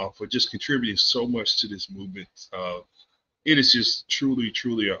for just contributing so much to this movement. It is just truly,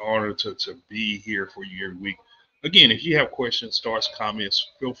 truly an honor to be here for you every week. Again, if you have questions, thoughts, comments,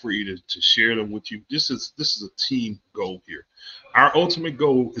 feel free to share them with you. This is a team goal here. Our ultimate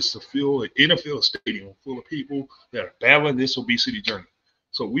goal is to fill an NFL stadium full of people that are battling this obesity journey.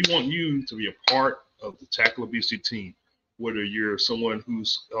 So we want you to be a part of the Tackle Obesity team, whether you're someone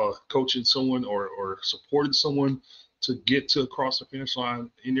who's coaching someone or supporting someone to get to across the finish line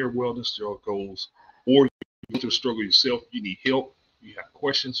in their wellness goals, or you go through a struggle yourself, you need help, you have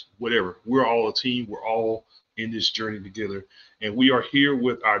questions, whatever. We're all a team. We're all in this journey together. And we are here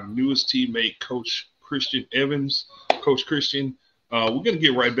with our newest teammate, Coach Christian Evans. Coach Christian, we're going to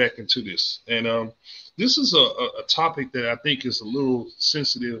get right back into this. And this is a topic that I think is a little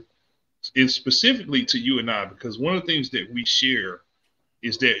sensitive, and specifically to you and I, because one of the things that we share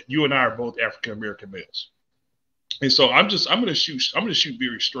is that you and I are both African American males. And so I'm gonna shoot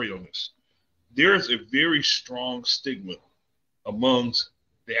very straight on this. There's a very strong stigma amongst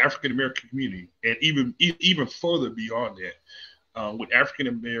the African American community, and even further beyond that, with African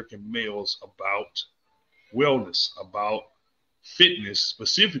American males about wellness, about fitness,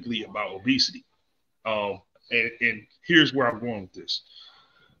 specifically about obesity. And here's where I'm going with this.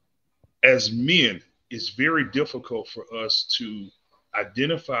 As men, it's very difficult for us to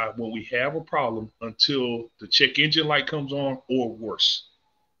identify when we have a problem until the check engine light comes on, or worse.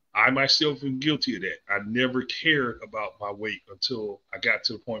 I myself am guilty of that. I never cared about my weight until I got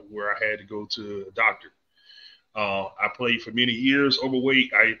to the point where I had to go to a doctor. I played for many years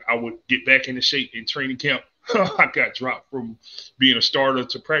overweight. I would get back into shape in training camp. I got dropped from being a starter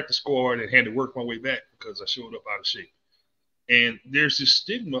to practice squad and had to work my way back because I showed up out of shape. And there's this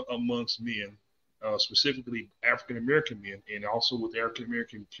stigma amongst men, specifically African American men, and also with the African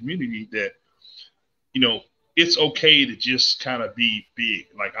American community, that, it's okay to just kind of be big.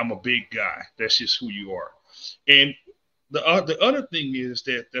 Like, I'm a big guy. That's just who you are. And the other thing is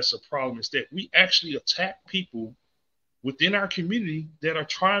that's a problem, is that we actually attack people within our community that are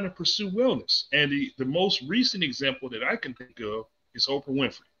trying to pursue wellness. And the most recent example that I can think of is Oprah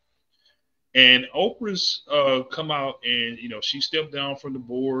Winfrey. And Oprah's come out and, she stepped down from the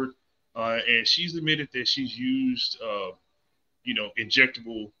board, and she's admitted that she's used,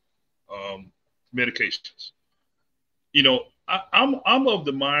 injectable medications. I'm of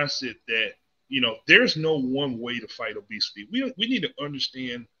the mindset that, there's no one way to fight obesity. We need to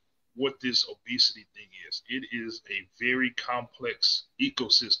understand what this obesity thing is. It is a very complex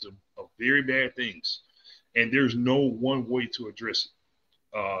ecosystem of very bad things, and there's no one way to address it.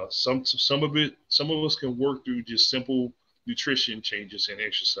 Some of us can work through just simple nutrition changes and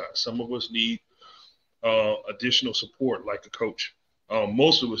exercise. Some of us need additional support, like a coach.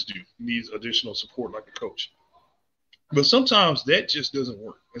 Most of us do need additional support, like a coach. But sometimes that just doesn't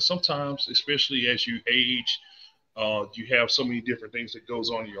work. And sometimes, especially as you age, you have so many different things that goes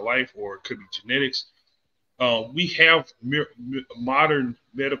on in your life, or it could be genetics. We have modern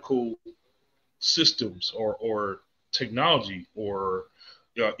medical systems or technology, or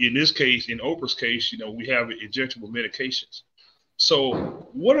in this case, in Oprah's case, we have injectable medications. So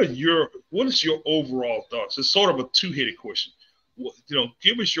what is your overall thoughts? It's sort of a two-headed question.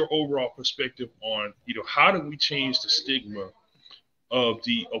 Give us your overall perspective on, how do we change the stigma of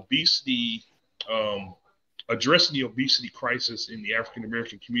the obesity, addressing the obesity crisis in the African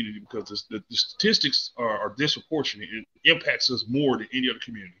American community, because the statistics are disproportionate. It impacts us more than any other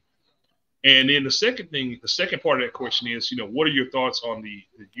community. And then the second part of that question is, what are your thoughts on the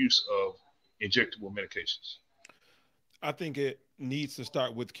use of injectable medications? I think it needs to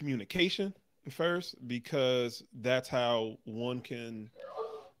start with communication first, because that's how one can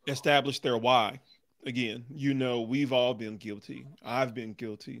establish their why. Again, we've all been guilty. I've been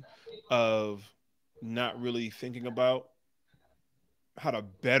guilty of not really thinking about how to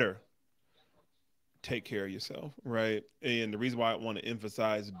better take care of yourself, right? And the reason why I want to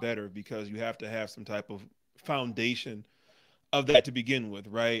emphasize better, because you have to have some type of foundation of that to begin with,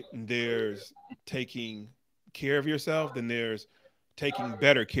 right? And there's taking care of yourself, then there's taking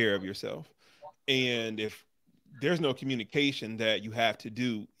better care of yourself. And if there's no communication that you have to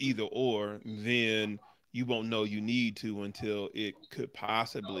do either or, then you won't know you need to until it could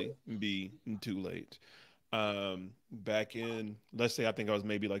possibly be too late. Back in, let's say, I think I was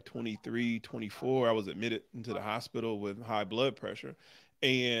maybe like 23, 24, I was admitted into the hospital with high blood pressure.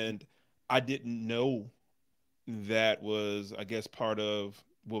 And I didn't know that was, I guess, part of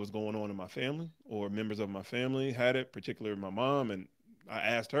what was going on in my family, or members of my family had it, particularly my mom. And I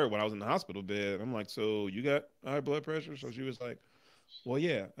asked her when I was in the hospital bed, I'm like, so you got high blood pressure? So she was like, well,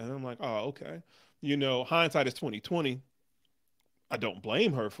 yeah. And I'm like, oh, okay. Hindsight is 2020. I don't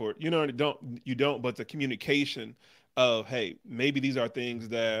blame her for it. You don't, but the communication of, hey, maybe these are things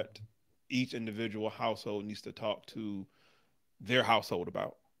that each individual household needs to talk to their household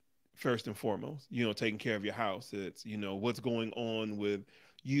about first and foremost. Taking care of your house. It's, what's going on with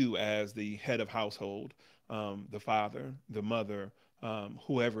you as the head of household, the father, the mother,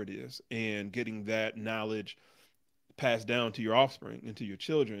 whoever it is, and getting that knowledge passed down to your offspring and to your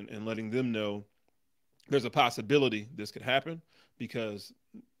children, and letting them know there's a possibility this could happen, because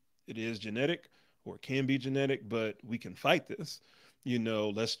it is genetic, or it can be genetic, but we can fight this.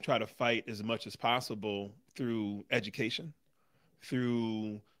 Let's try to fight as much as possible through education,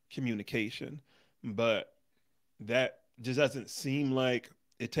 through communication. But that just doesn't seem like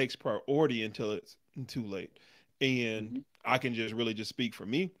it takes priority until it's too late. And I can just really just speak for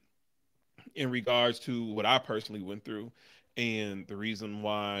me in regards to what I personally went through. And the reason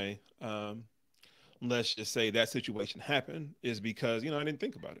why, let's just say that situation happened is because, I didn't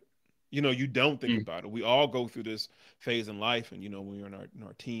think about it. You don't think Mm. about it. We all go through this phase in life, and when we're in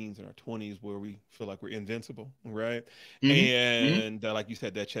our teens and our 20s, where we feel like we're invincible, right? Mm-hmm. Mm-hmm. And like you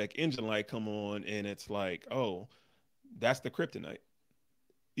said, that check engine light come on, and it's like, oh, that's the kryptonite.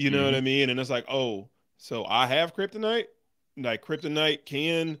 You know what Mm-hmm. I mean? And it's like, oh, so I have kryptonite. Like kryptonite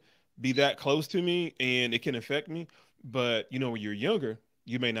can be that close to me, and it can affect me. But when you're younger,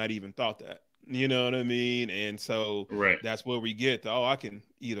 you may not even thought that. You know what I mean? And so Right. that's where we get the, oh, I can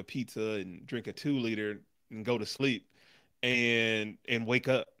eat a pizza and drink a 2 liter and go to sleep and wake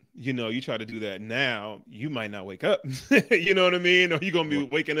up. You try to do that now, you might not wake up. You know what I mean? Or you're gonna be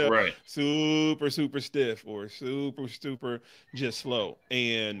waking up Right. super, super stiff or super, super just slow,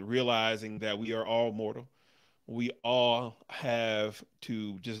 and realizing that we are all mortal. We all have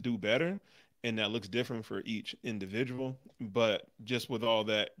to just do better, and that looks different for each individual. But just with all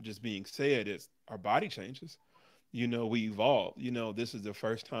that just being said, it's our body changes. We evolve. This is the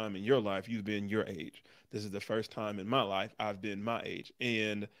first time in your life you've been your age. This is the first time in my life I've been my age.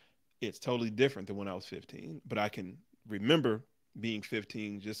 And it's totally different than when I was 15. But I can remember being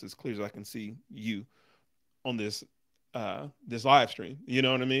 15 just as clear as I can see you on this live stream. You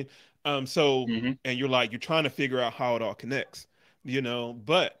know what I mean? So Mm-hmm. and you're trying to figure out how it all connects,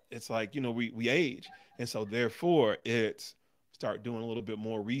 but it's like, we age. And so therefore it's start doing a little bit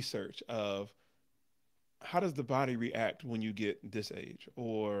more research of how does the body react when you get this age,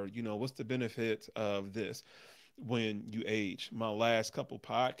 or what's the benefits of this when you age. My last couple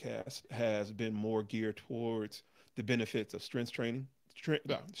podcasts has been more geared towards the benefits of strength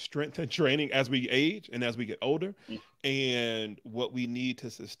and training as we age and as we get older, and what we need to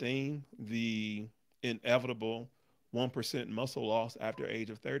sustain the inevitable 1% muscle loss after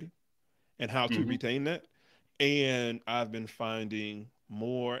age of 30, and how to Mm-hmm. retain that. And I've been finding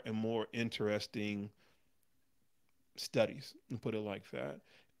more and more interesting studies, and put it like that.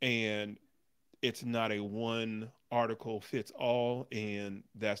 And it's not a one article fits all, and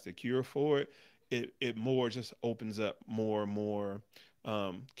that's the cure for it. It more just opens up more and more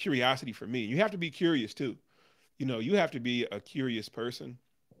curiosity for me. You have to be curious too. You have to be a curious person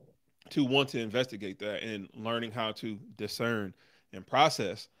to want to investigate that, and learning how to discern and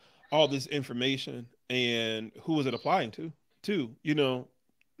process all this information, and who is it applying to too.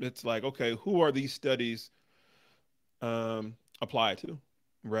 It's like, okay, who are these studies apply to,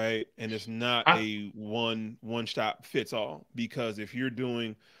 right? And it's not I, a one stop fits all, because if you're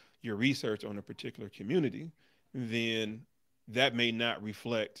doing your research on a particular community, then that may not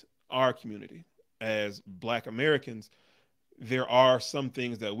reflect our community as Black Americans. There are some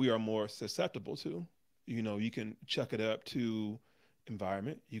things that we are more susceptible to. You can chuck it up to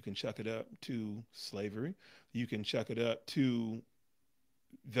environment, you can chuck it up to slavery, you can chuck it up to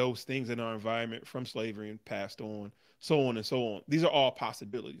those things in our environment from slavery and passed on, so on and so on. These are all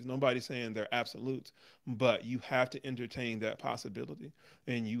possibilities. Nobody's saying they're absolutes, but you have to entertain that possibility,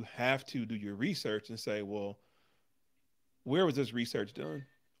 and you have to do your research and say, well, where was this research done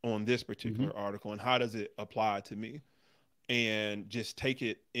on this mm-hmm. particular article, and how does it apply to me? And just take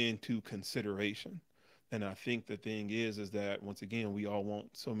it into consideration. And I think the thing is that, once again, we all want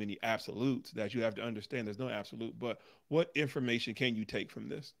so many absolutes that you have to understand there's no absolute. But what information can you take from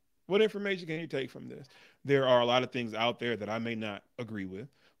this? What information can you take from this? There are a lot of things out there that I may not agree with,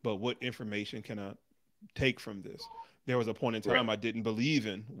 but what information can I take from this? There was a point in Right. time I didn't believe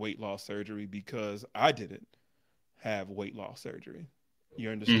in weight loss surgery because I didn't have weight loss surgery. You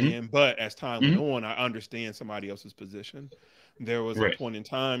Mm-hmm. understand? But as time went Mm-hmm. on, I understand somebody else's position. There was a Right. point in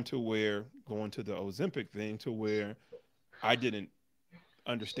time to where, going to the Ozempic thing, to where I didn't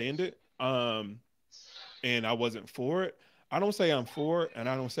understand it. And I wasn't for it. I don't say I'm for it, and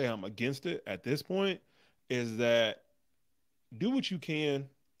I don't say I'm against it at this point. Is that, do what you can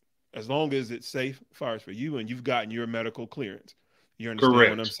as long as it's safe as far as for you, and you've gotten your medical clearance. You understand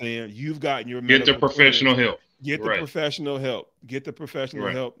what I'm Correct. saying? You've gotten your Get the medical professional clearance. help. Get the Right. professional help. Get the professional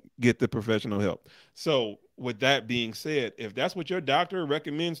Right. help. Get the professional help. So, with that being said, if that's what your doctor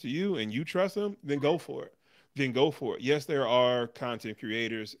recommends to you and you trust them, then go for it. Then go for it. Yes, there are content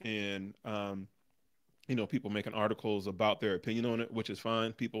creators and people making articles about their opinion on it, which is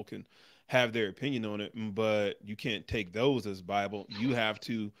fine. People can have their opinion on it, but you can't take those as Bible. You have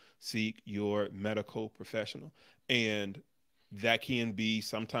to seek your medical professional. And that can be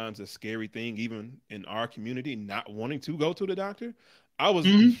sometimes a scary thing, even in our community, not wanting to go to the doctor. I was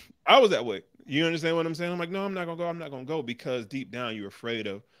Mm-hmm. I was that way. You understand what I'm saying? I'm like, no, I'm not gonna go. I'm not gonna go, because deep down you're afraid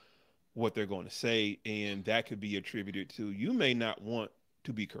of what they're going to say, and that could be attributed to, you may not want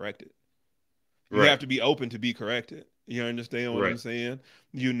to be corrected. You Right. have to be open to be corrected. You understand what I'm Right. saying?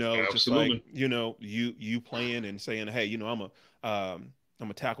 You know, just like, Absolutely. you know, you playing and saying, hey, you know, I'm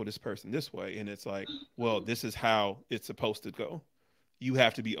gonna tackle this person this way, and it's like, well, this is how it's supposed to go. You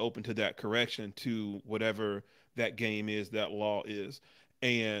have to be open to that correction, to whatever that game is, that law is,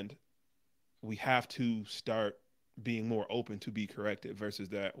 and we have to start being more open to be corrected versus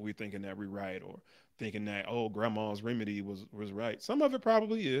that we're thinking that we're right, or thinking that, oh, grandma's remedy was right. Some of it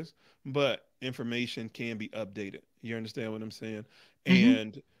probably is, but information can be updated. You understand what I'm saying? Hmm.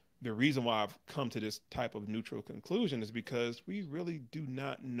 And the reason why I've come to this type of neutral conclusion is because we really do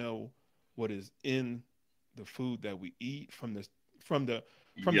not know what is in the food that we eat, from the from the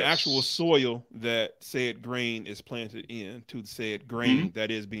actual Yes. soil that said grain is planted in, to said Hmm. grain that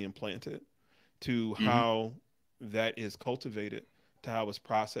is being planted, to Hmm. how that is cultivated, to how it's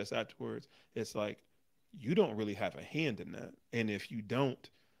processed afterwards. It's like, you don't really have a hand in that. And if you don't,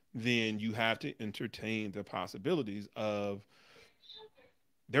 then you have to entertain the possibilities of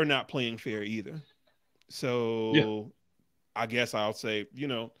they're not playing fair either. Yeah. So I guess I'll say, you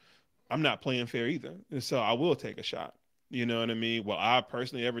know, I'm not playing fair either. And so I will take a shot. You know what I mean? Will I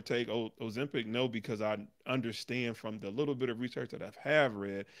personally ever take Ozempic? No, because I understand from the little bit of research that have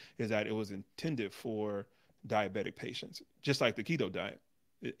read is that it was intended for diabetic patients, just like the keto diet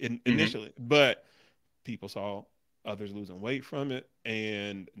Hmm. initially. But people saw others losing weight from it,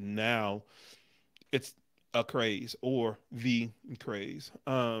 and now it's a craze, or the craze.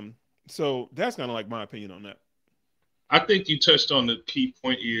 So that's kind of like my opinion on that. I think you touched on the key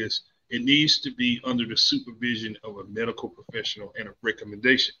point is it needs to be under the supervision of a medical professional and a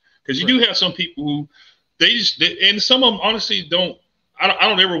recommendation. Because you do Correct. have some people who and some of them honestly don't. I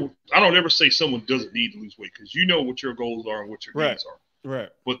don't ever say someone doesn't need to lose weight, because you know what your goals are and what your Right. needs are. Right.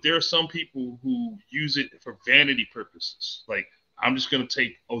 But there are some people who use it for vanity purposes. Like, I'm just gonna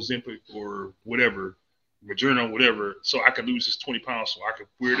take Ozempic or whatever, Moderna, whatever, so I can lose this 20 pounds, so I can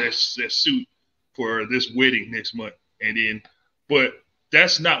wear that suit for this wedding next month. And then, but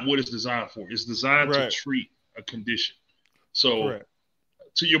that's not what it's designed for. It's designed to Right. treat a condition. So, Correct.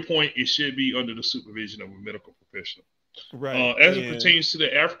 to your point, it should be under the supervision of a medical professional. Right. As it And pertains to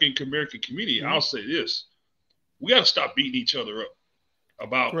the African American community, mhm, I'll say this: we got to stop beating each other up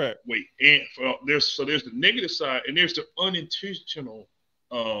about correct. weight. And there's the negative side, and there's the unintentional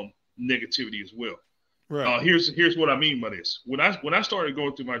negativity as well. Right. Here's what I mean by this. When I started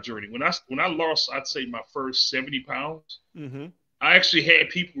going through my journey, when I lost, I'd say, my first 70 pounds, Mm-hmm. I actually had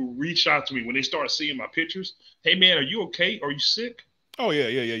people reach out to me when they started seeing my pictures. Hey man, are you okay? Are you sick? Oh yeah,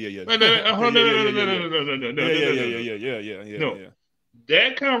 yeah, yeah, yeah, No, yeah. no, no, Yeah, no, yeah, no, yeah, no, yeah, no, yeah. no, no, no, no, no, Yeah, no, yeah, no, yeah, no, yeah, no. yeah, yeah, yeah, yeah, No, yeah.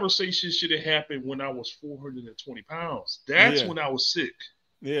 that conversation should have happened when I was 420 pounds. That's Yeah. when I was sick,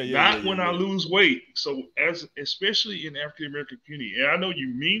 Yeah, yeah, yeah, not yeah, when I yeah. lose weight. So, especially in the African American community, and I know you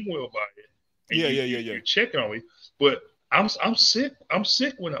mean well by it, and Yeah, you yeah, you yeah, yeah. you check on me, but I'm sick. I'm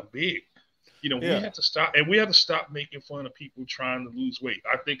sick when I'm big. We Yeah. have to stop, and we have to stop making fun of people trying to lose weight.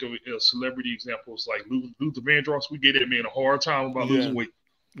 I think of celebrity examples like Luther Vandross. We gave that man a hard time about losing Yeah. weight.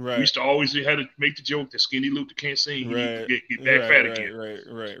 We Right. used to always had to make the joke that skinny Luther can't sing. He needs to Right. get back Right. fat Right. again. Right.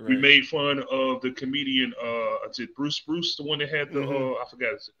 Right. We Right. made fun of the comedian. Is it Bruce, the one that had the Mm-hmm. I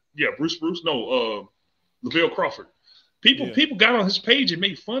forgot. Yeah, Bruce. No, Lavelle Crawford. People Yeah. people got on his page and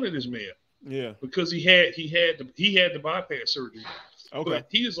made fun of this man Yeah. because he had the bypass surgery, Okay. but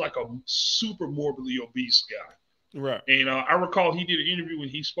he is like a super morbidly obese guy. Right. And I recall he did an interview when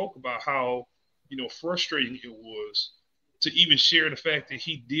he spoke about how frustrating it was to even share the fact that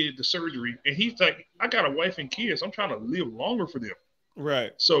he did the surgery. And he's like, I got a wife and kids. I'm trying to live longer for them.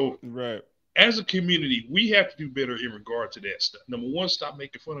 Right. So Right. as a community, we have to do better in regard to that stuff. Number one, stop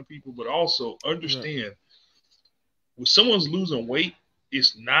making fun of people, but also Right. understand when someone's losing weight,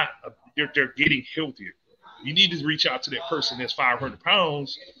 it's not they're getting healthier. You need to reach out to that person that's 500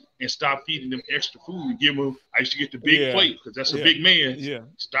 pounds and stop feeding them extra food. Give them. I used to get the big Yeah. plate because that's a Yeah. big man. Yeah.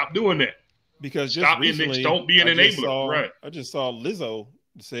 Stop doing that. Because just Stop in. recently, Don't be an enabler. Right. I just saw Lizzo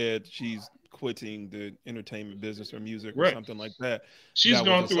said she's quitting the entertainment business or music or Right. something like that. She's That was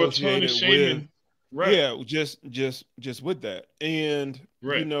gone through a ton of associated with, shaming. Right. yeah, just with that. And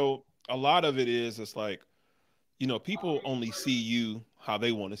Right. a lot of it is, it's like, people only see you how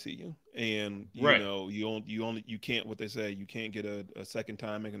they want to see you. And Right. you can't, what they say, you can't get a second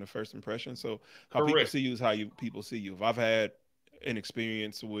time making a first impression. So how people Correct. see you is how people see you. If I've had an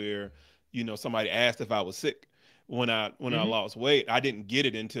experience where, somebody asked if I was sick when I Hmm. lost weight, I didn't get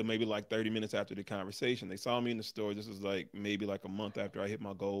it until maybe like 30 minutes after the conversation. They saw me in the store. This was like maybe like a month after I hit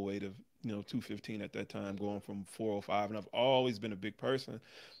my goal weight of 215 at that time, going from 405. And I've always been a big person,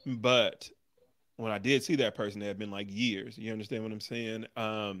 but when I did see that person, it had been like years. You understand what I'm saying?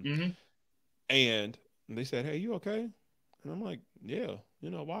 Hmm. And they said, "Hey, you okay?" And I'm like, yeah,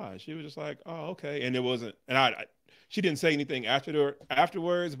 why? She was just like, oh, okay. And it wasn't, and she didn't say anything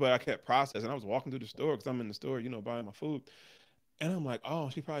afterwards, but I kept processing. I was walking through the store because I'm in the store, buying my food. And I'm like, oh,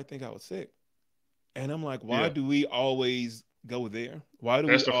 she probably think I was sick. And I'm like, why Yeah. do we always go there? Why do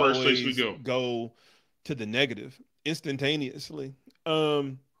we That's the first place we always go. go to the negative instantaneously?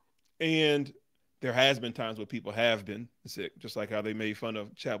 And there has been times where people have been sick, just like how they made fun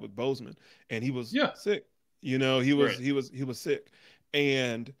of Chadwick Boseman, and he was sick. He was sick.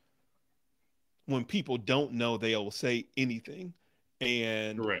 And when people don't know, they'll say anything,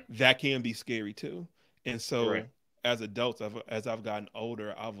 and that can be scary too. And so, as adults, as I've gotten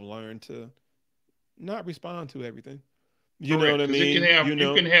older, I've learned to not respond to everything. You know what I mean?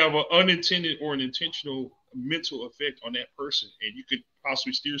 You can have an unintended or an intentional mental effect on that person, and you could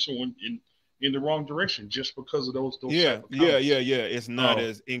possibly steer someone in the wrong direction just because of those yeah. It's not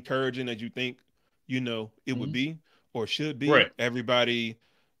as encouraging as you think, it would be or should be. Right. Everybody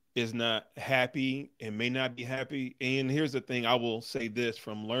is not happy and may not be happy. And here's the thing, I will say this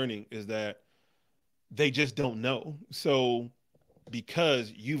from learning is that they just don't know. So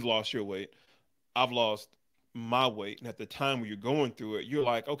because you've lost your weight, I've lost my weight. And at the time when you're going through it, you're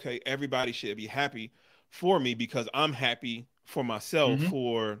like, okay, everybody should be happy for me because I'm happy for myself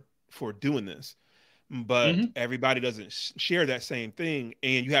for doing this. But everybody doesn't share that same thing.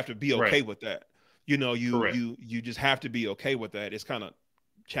 And you have to be okay with that. You just have to be okay with that. It's kind of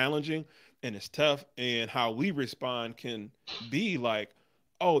challenging and it's tough. And how we respond can be like,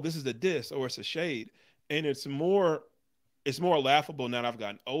 oh, this is a diss or it's a shade. And it's more laughable now that I've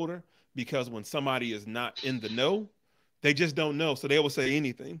gotten older. Because when somebody is not in the know, they just don't know. So they will say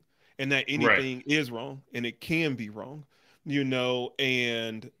anything. And that anything is wrong. And it can be wrong.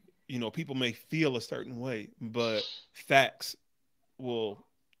 And, people may feel a certain way. But facts will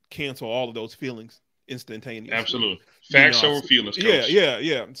cancel all of those feelings instantaneously. Absolutely. Facts over feelings. Coach.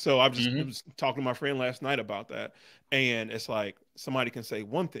 Yeah. So I was talking to my friend last night about that. And it's like somebody can say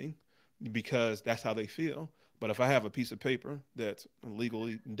one thing because that's how they feel. But if I have a piece of paper that's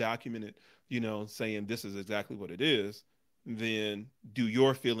legally documented, saying this is exactly what it is, then do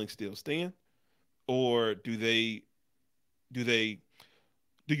your feelings still stand? Or do you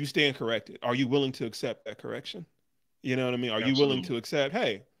stand corrected? Are you willing to accept that correction? You know what I mean? Are you willing to accept,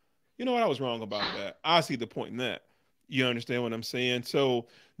 hey, you know what? I was wrong about that. I see the point in that. You understand what I'm saying? So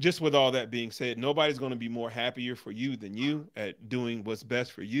just with all that being said, nobody's going to be more happier for you than you at doing what's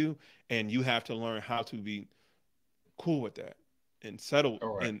best for you. And you have to learn how to be cool with that and settle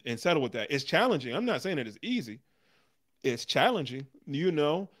and settle with that. It's challenging. I'm not saying it is easy. It's challenging,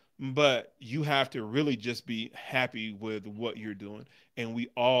 but you have to really just be happy with what you're doing. And we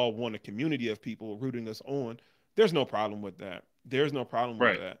all want a community of people rooting us on. There's no problem with that. There's no problem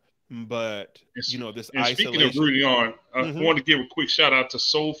with that. But this isolation. Speaking of rooting on, I want to give a quick shout out to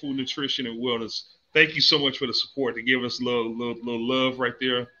Soul Food Nutrition and Wellness. Thank you so much for the support to give us a little love right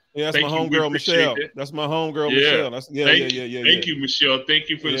there. Yeah, that's my homegirl Michelle. That's my homegirl Michelle. Thank you, Michelle. Thank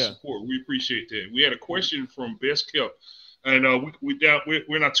you for the support. We appreciate that. We had a question from Best Kept, and we're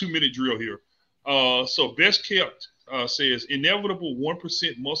in our 2-minute drill here. So Best Kept says inevitable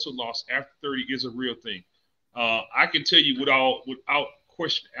 1% muscle loss after 30 is a real thing. I can tell you without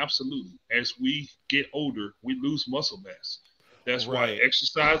question, absolutely. As we get older, we lose muscle mass. That's why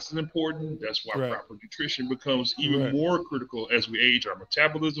exercise is important. That's why proper nutrition becomes even more critical as we age. Our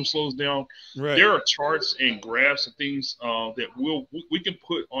metabolism slows down. There are charts and graphs and things that we can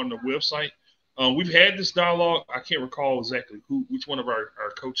put on the website. We've had this dialogue. I can't recall exactly which one of our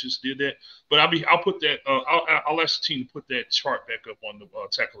coaches did that, but I'll put that. I'll ask the team to put that chart back up on the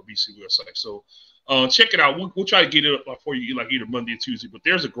Tackle Obesity website. So check it out. We'll try to get it up for you like either Monday or Tuesday. But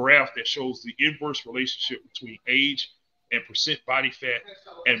there's a graph that shows the inverse relationship between age and percent body fat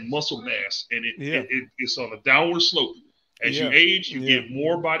and muscle mass, and it's on a downward slope. As you age, you get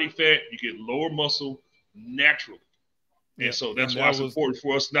more body fat, you get lower muscle naturally, and so that's why it's important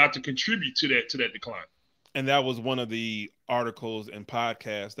for us not to contribute to that decline. And that was one of the articles and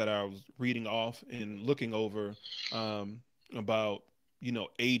podcasts that I was reading off and looking over about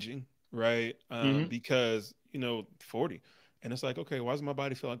aging, right? Because 40. And it's like, okay, why does my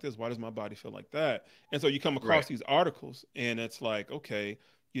body feel like this? Why does my body feel like that? And so you come across these articles and it's like, okay,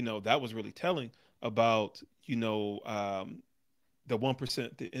 that was really telling about, the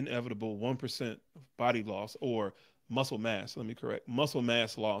 1%, the inevitable 1% body loss or muscle mass. Let me correct, muscle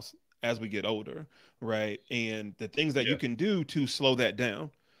mass loss as we get older, right? And the things that you can do to slow that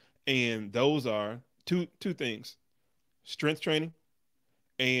down. And those are two things: strength training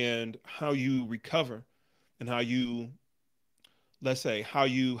and how you recover and how you, let's say, how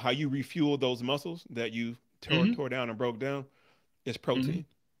you refuel those muscles that you tore down and broke down, is protein,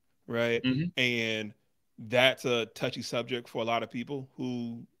 right? And that's a touchy subject for a lot of people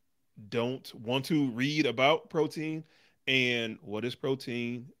who don't want to read about protein and what is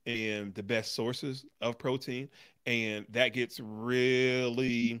protein and the best sources of protein. And that gets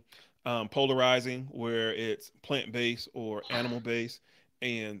really polarizing, where it's plant-based or animal-based,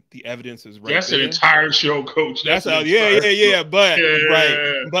 and the evidence is right That's there. an entire show, Coach. That's an yeah. But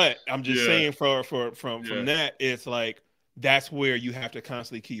yeah. but I'm just saying from that, it's like that's where you have to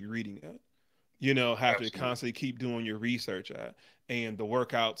constantly keep reading it. You know, have to constantly keep doing your research at, and the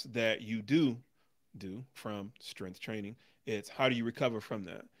workouts that you do from strength training. It's how do you recover from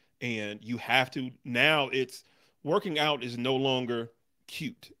that? And you have to, now it's working out is no longer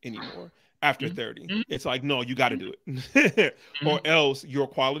cute anymore after 30. It's like, no, you got to do it. Or else your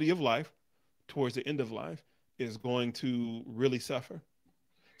quality of life towards the end of life is going to really suffer.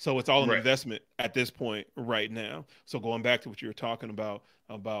 So it's all an investment at this point right now. So going back to what you were talking about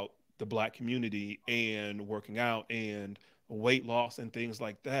the Black community and working out and weight loss and things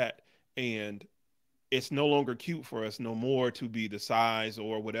like that. And it's no longer cute for us no more to be the size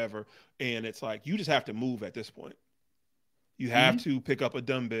or whatever. And it's like, you just have to move at this point. You have to pick up a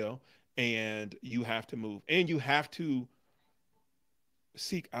dumbbell and you have to move, and you have to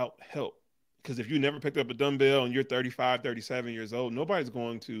seek out help. Because if you never picked up a dumbbell and you're 35, 37 years old, nobody's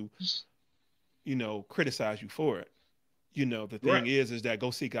going to, criticize you for it. The thing is that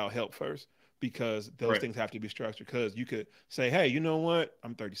go seek out help first, because those things have to be structured. Because you could say, hey, you know what?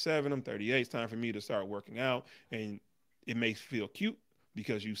 I'm 37, I'm 38. It's time for me to start working out. And it may feel cute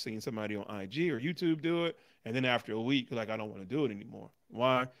because you've seen somebody on IG or YouTube do it. And then after a week, you're like, I don't want to do it anymore.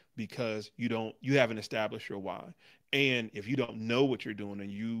 Why? Because you haven't established your why. And if you don't know what you're doing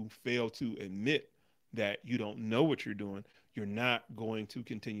and you fail to admit that you don't know what you're doing, you're not going to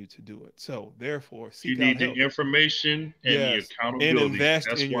continue to do it. So therefore, seek out help. You need the information and the accountability. And invest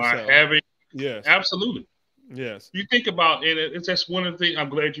in yourself. Absolutely. Yes. You think about, and that's one of the things, I'm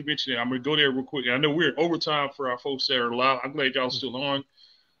glad you mentioned it. I'm going to go there real quick. I know we're in overtime for our folks that are live. I'm glad y'all still on.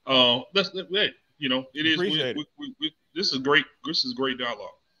 It is. This is great. This is great dialogue.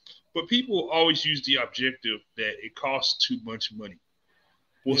 But people always use the objective that it costs too much money.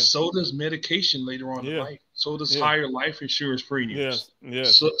 Well, so does medication later on in life. So does higher life insurance premiums.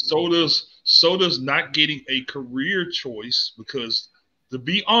 So does not getting a career choice, because, to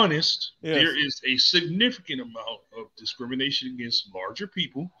be honest, there is a significant amount of discrimination against larger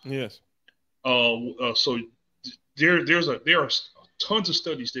people. Yes. So there are tons of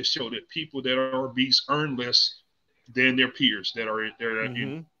studies that show that people that are obese earn less than their peers that are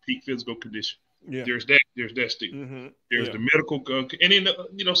in peak physical condition. Yeah. There's that stigma. There's the medical, and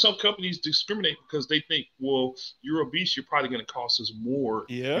then some companies discriminate because they think, well, you're obese, you're probably going to cost us more.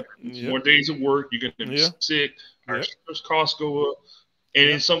 More days of work, you're going to be sick. Our insurance costs go up, and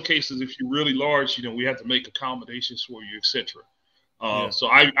in some cases, if you're really large, we have to make accommodations for you, etc. So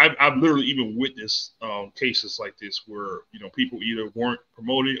I've literally even witnessed cases like this where people either weren't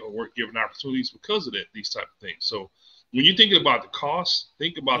promoted or weren't given opportunities because of these type of things. So when you're thinking about the costs,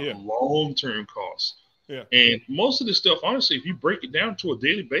 think about the long-term costs. Yeah. And most of this stuff, honestly, if you break it down to a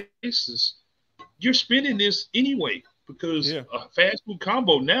daily basis, you're spending this anyway, because a fast food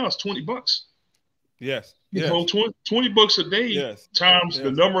combo now is $20. Yes. $20 a day times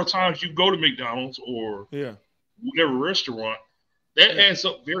the number of times you go to McDonald's or whatever restaurant, that adds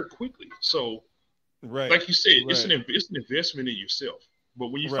up very quickly. So, like you said, it's an investment in yourself. But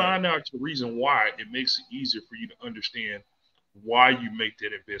when you find out the reason why, it makes it easier for you to understand why you make that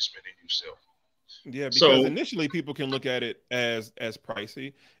investment in yourself. Yeah, because initially people can look at it as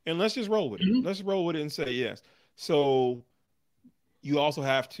pricey, and let's just roll with it. Let's roll with it and say yes. So you also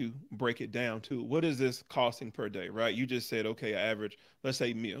have to break it down too. What is this costing per day, right? You just said, okay, average, let's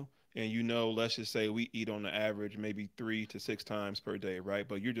say meal. And let's just say we eat on the average maybe 3 to 6 times per day, right?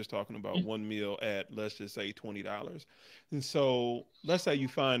 But you're just talking about one meal at, let's just say, $20. And so let's say you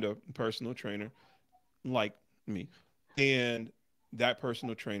find a personal trainer like me, and that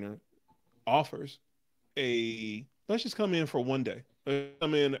personal trainer offers let's just come in for one day. Let's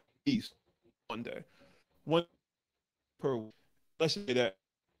come in at least one day. One per week. Let's say that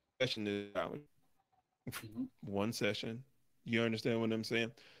session is one session. You understand what I'm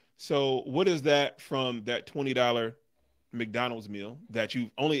saying? So what is that from that $20 McDonald's meal that you've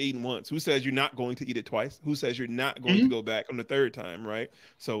only eaten once? Who says you're not going to eat it twice? Who says you're not going to go back on the third time, right?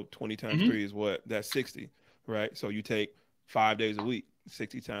 So 20 times 3 is what? That's 60, right? So you take 5 days a week,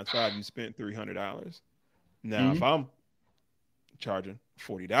 60 times 5, you spent $300. Now, if I'm charging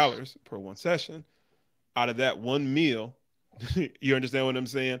 $40 per one session, out of that one meal, you understand what I'm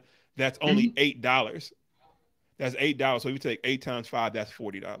saying? That's only $8 That's $8. So if you take 8 times 5, that's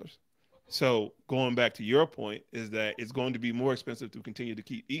 $40. So going back to your point is that it's going to be more expensive to continue to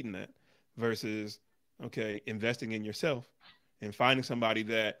keep eating that versus, okay, investing in yourself and finding somebody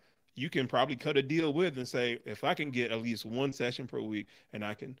that you can probably cut a deal with and say, if I can get at least 1 session per week and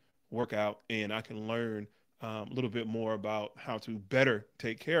I can work out and I can learn a little bit more about how to better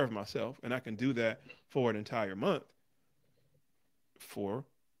take care of myself, and I can do that for an entire month, for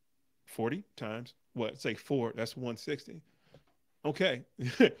 40 times what? Say 4, that's 160. Okay.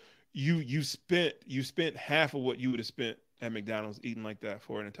 you spent half of what you would have spent at McDonald's eating like that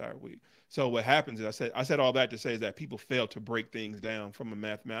for an entire week. So what happens is I said all that to say is that people fail to break things down from a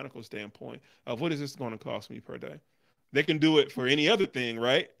mathematical standpoint of what is this going to cost me per day. They can do it for any other thing,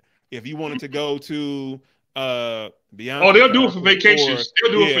 right? If you wanted to go to Beyond, oh, they'll do it for vacations.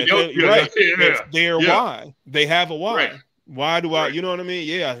 They'll do it for right. Yeah. It's their why. They have a why. Right. Why do I, you know what I mean?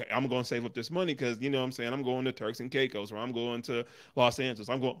 Yeah, I'm going to save up this money because, you know what I'm saying, I'm going to Turks and Caicos, or I'm going to Los Angeles,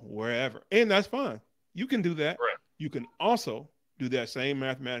 I'm going wherever. And that's fine. You can do that. Right. You can also do that same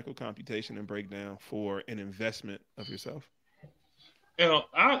mathematical computation and breakdown for an investment of yourself. Now,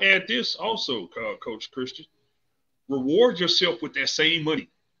 I'll add this also, Coach Christian. Reward yourself with that same money,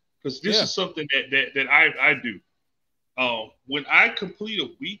 because this is something that I do. When I complete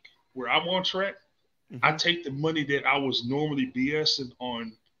a week where I'm on track, I take the money that I was normally BSing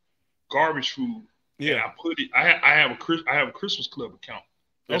on garbage food, and I put it. I have a Christmas Club account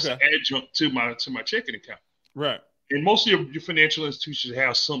that's an adjunct to my checking account. Right. And most of your financial institutions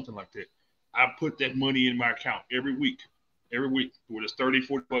have something like that. I put that money in my account every week, whether it's $30,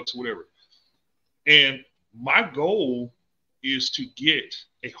 $40, whatever. And my goal is to get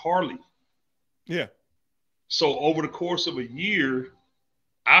a Harley. Yeah. So over the course of a year,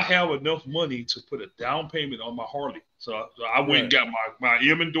 I have enough money to put a down payment on my Harley. So I went and got my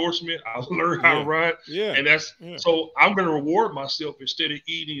M endorsement. I learned how to ride. Yeah. And so I'm going to reward myself instead of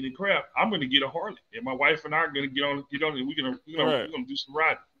eating the crap. I'm going to get a Harley, and my wife and I are going to get on it. We're going to do some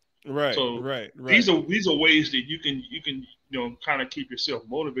riding. Right. So these are ways that you can kind of keep yourself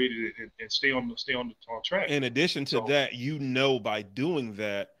motivated and stay on track. In addition to that, by doing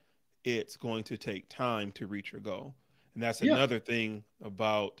that, it's going to take time to reach your goal. And that's another thing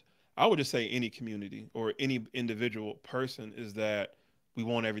about, I would just say, any community or any individual person, is that we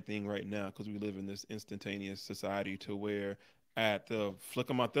want everything right now because we live in this instantaneous society to where at the flick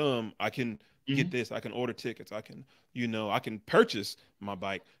of my thumb, I can get this, I can order tickets, I can purchase my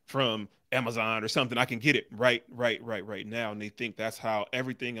bike from Amazon or something. I can get it right now. And they think that's how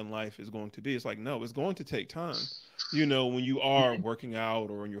everything in life is going to be. It's like, no, it's going to take time. When you are working out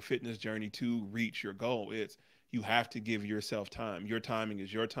or in your fitness journey to reach your goal, you have to give yourself time. Your timing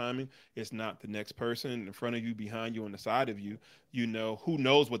is your timing. It's not the next person in front of you, behind you, on the side of you. Who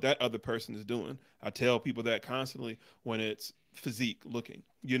knows what that other person is doing. I tell people that constantly when it's physique looking,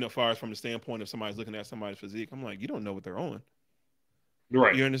 as far as from the standpoint of somebody's looking at somebody's physique. I'm like, you don't know what they're on.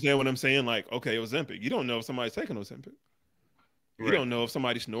 Right. You understand what I'm saying? Like, okay, Ozempic. You don't know if somebody's taking Ozempic. You don't know if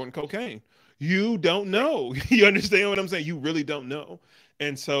somebody's snorting cocaine. You don't know. You understand what I'm saying? You really don't know.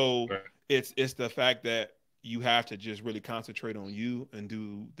 And so it's the fact that you have to just really concentrate on you and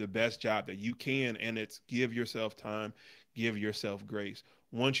do the best job that you can. And it's give yourself time, give yourself grace.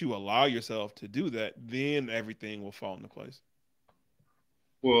 Once you allow yourself to do that, then everything will fall into place.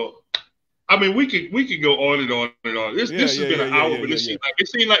 Well, I mean, we could go on and on and on. This has been an hour, but it seemed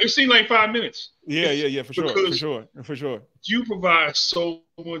like 5 minutes. Yeah, for sure. You provide so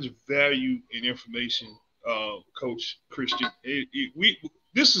much value and information, Coach Christian.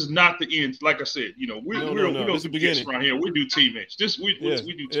 This is not the end. Like I said, we don't do this around here. We do teammates. We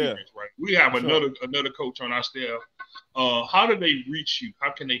do teammates, right? We have another coach on our staff. How do they reach you? How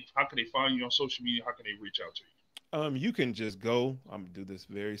can they find you on social media? How can they reach out to you? You can just go. I'm gonna do this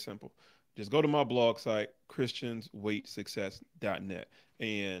very simple. Just go to my blog site, christiansweightsuccess.net,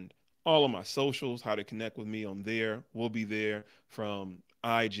 and all of my socials, how to connect with me on there, will be there, from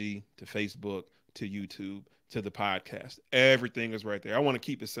IG to Facebook to YouTube to the podcast. Everything is right there. I want to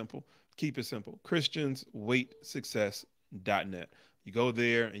keep it simple. christiansweightsuccess.net. You go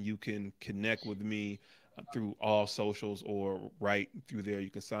there and you can connect with me through all socials, or right through there. You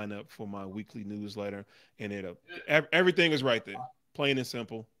can sign up for my weekly newsletter, and everything is right there. Plain and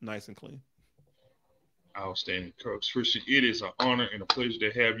simple, nice and clean. Outstanding, Coach Christian. It is an honor and a pleasure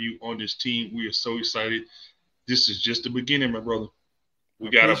to have you on this team. We are so excited. This is just the beginning, my brother. We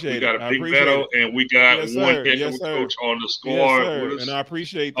got a big battle, and we got one heck of a coach on the squad with us. And I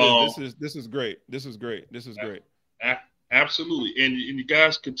appreciate this. This is great. Absolutely. And you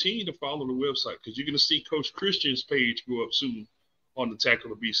guys continue to follow the website, because you're going to see Coach Christian's page go up soon on the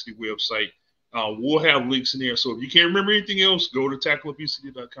Tackle Obesity website. We'll have links in there. So if you can't remember anything else, go to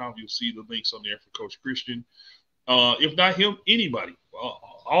tackleobesity.com. You'll see the links on there for Coach Christian. If not him, anybody.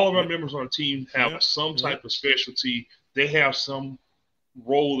 All of our members on our team have some type of specialty. They have some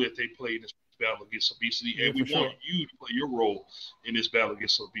role that they play in this battle against obesity, and we want you to play your role in this battle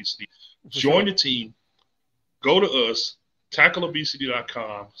against obesity. Join the team. Go to us,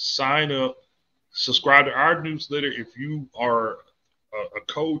 tackleobesity.com, sign up, subscribe to our newsletter. If you are a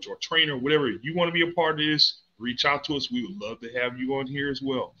coach or trainer, whatever, you want to be a part of this, reach out to us. We would love to have you on here as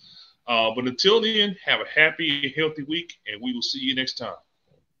well. But until then, have a happy and healthy week, and we will see you next time.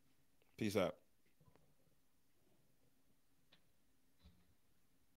 Peace out.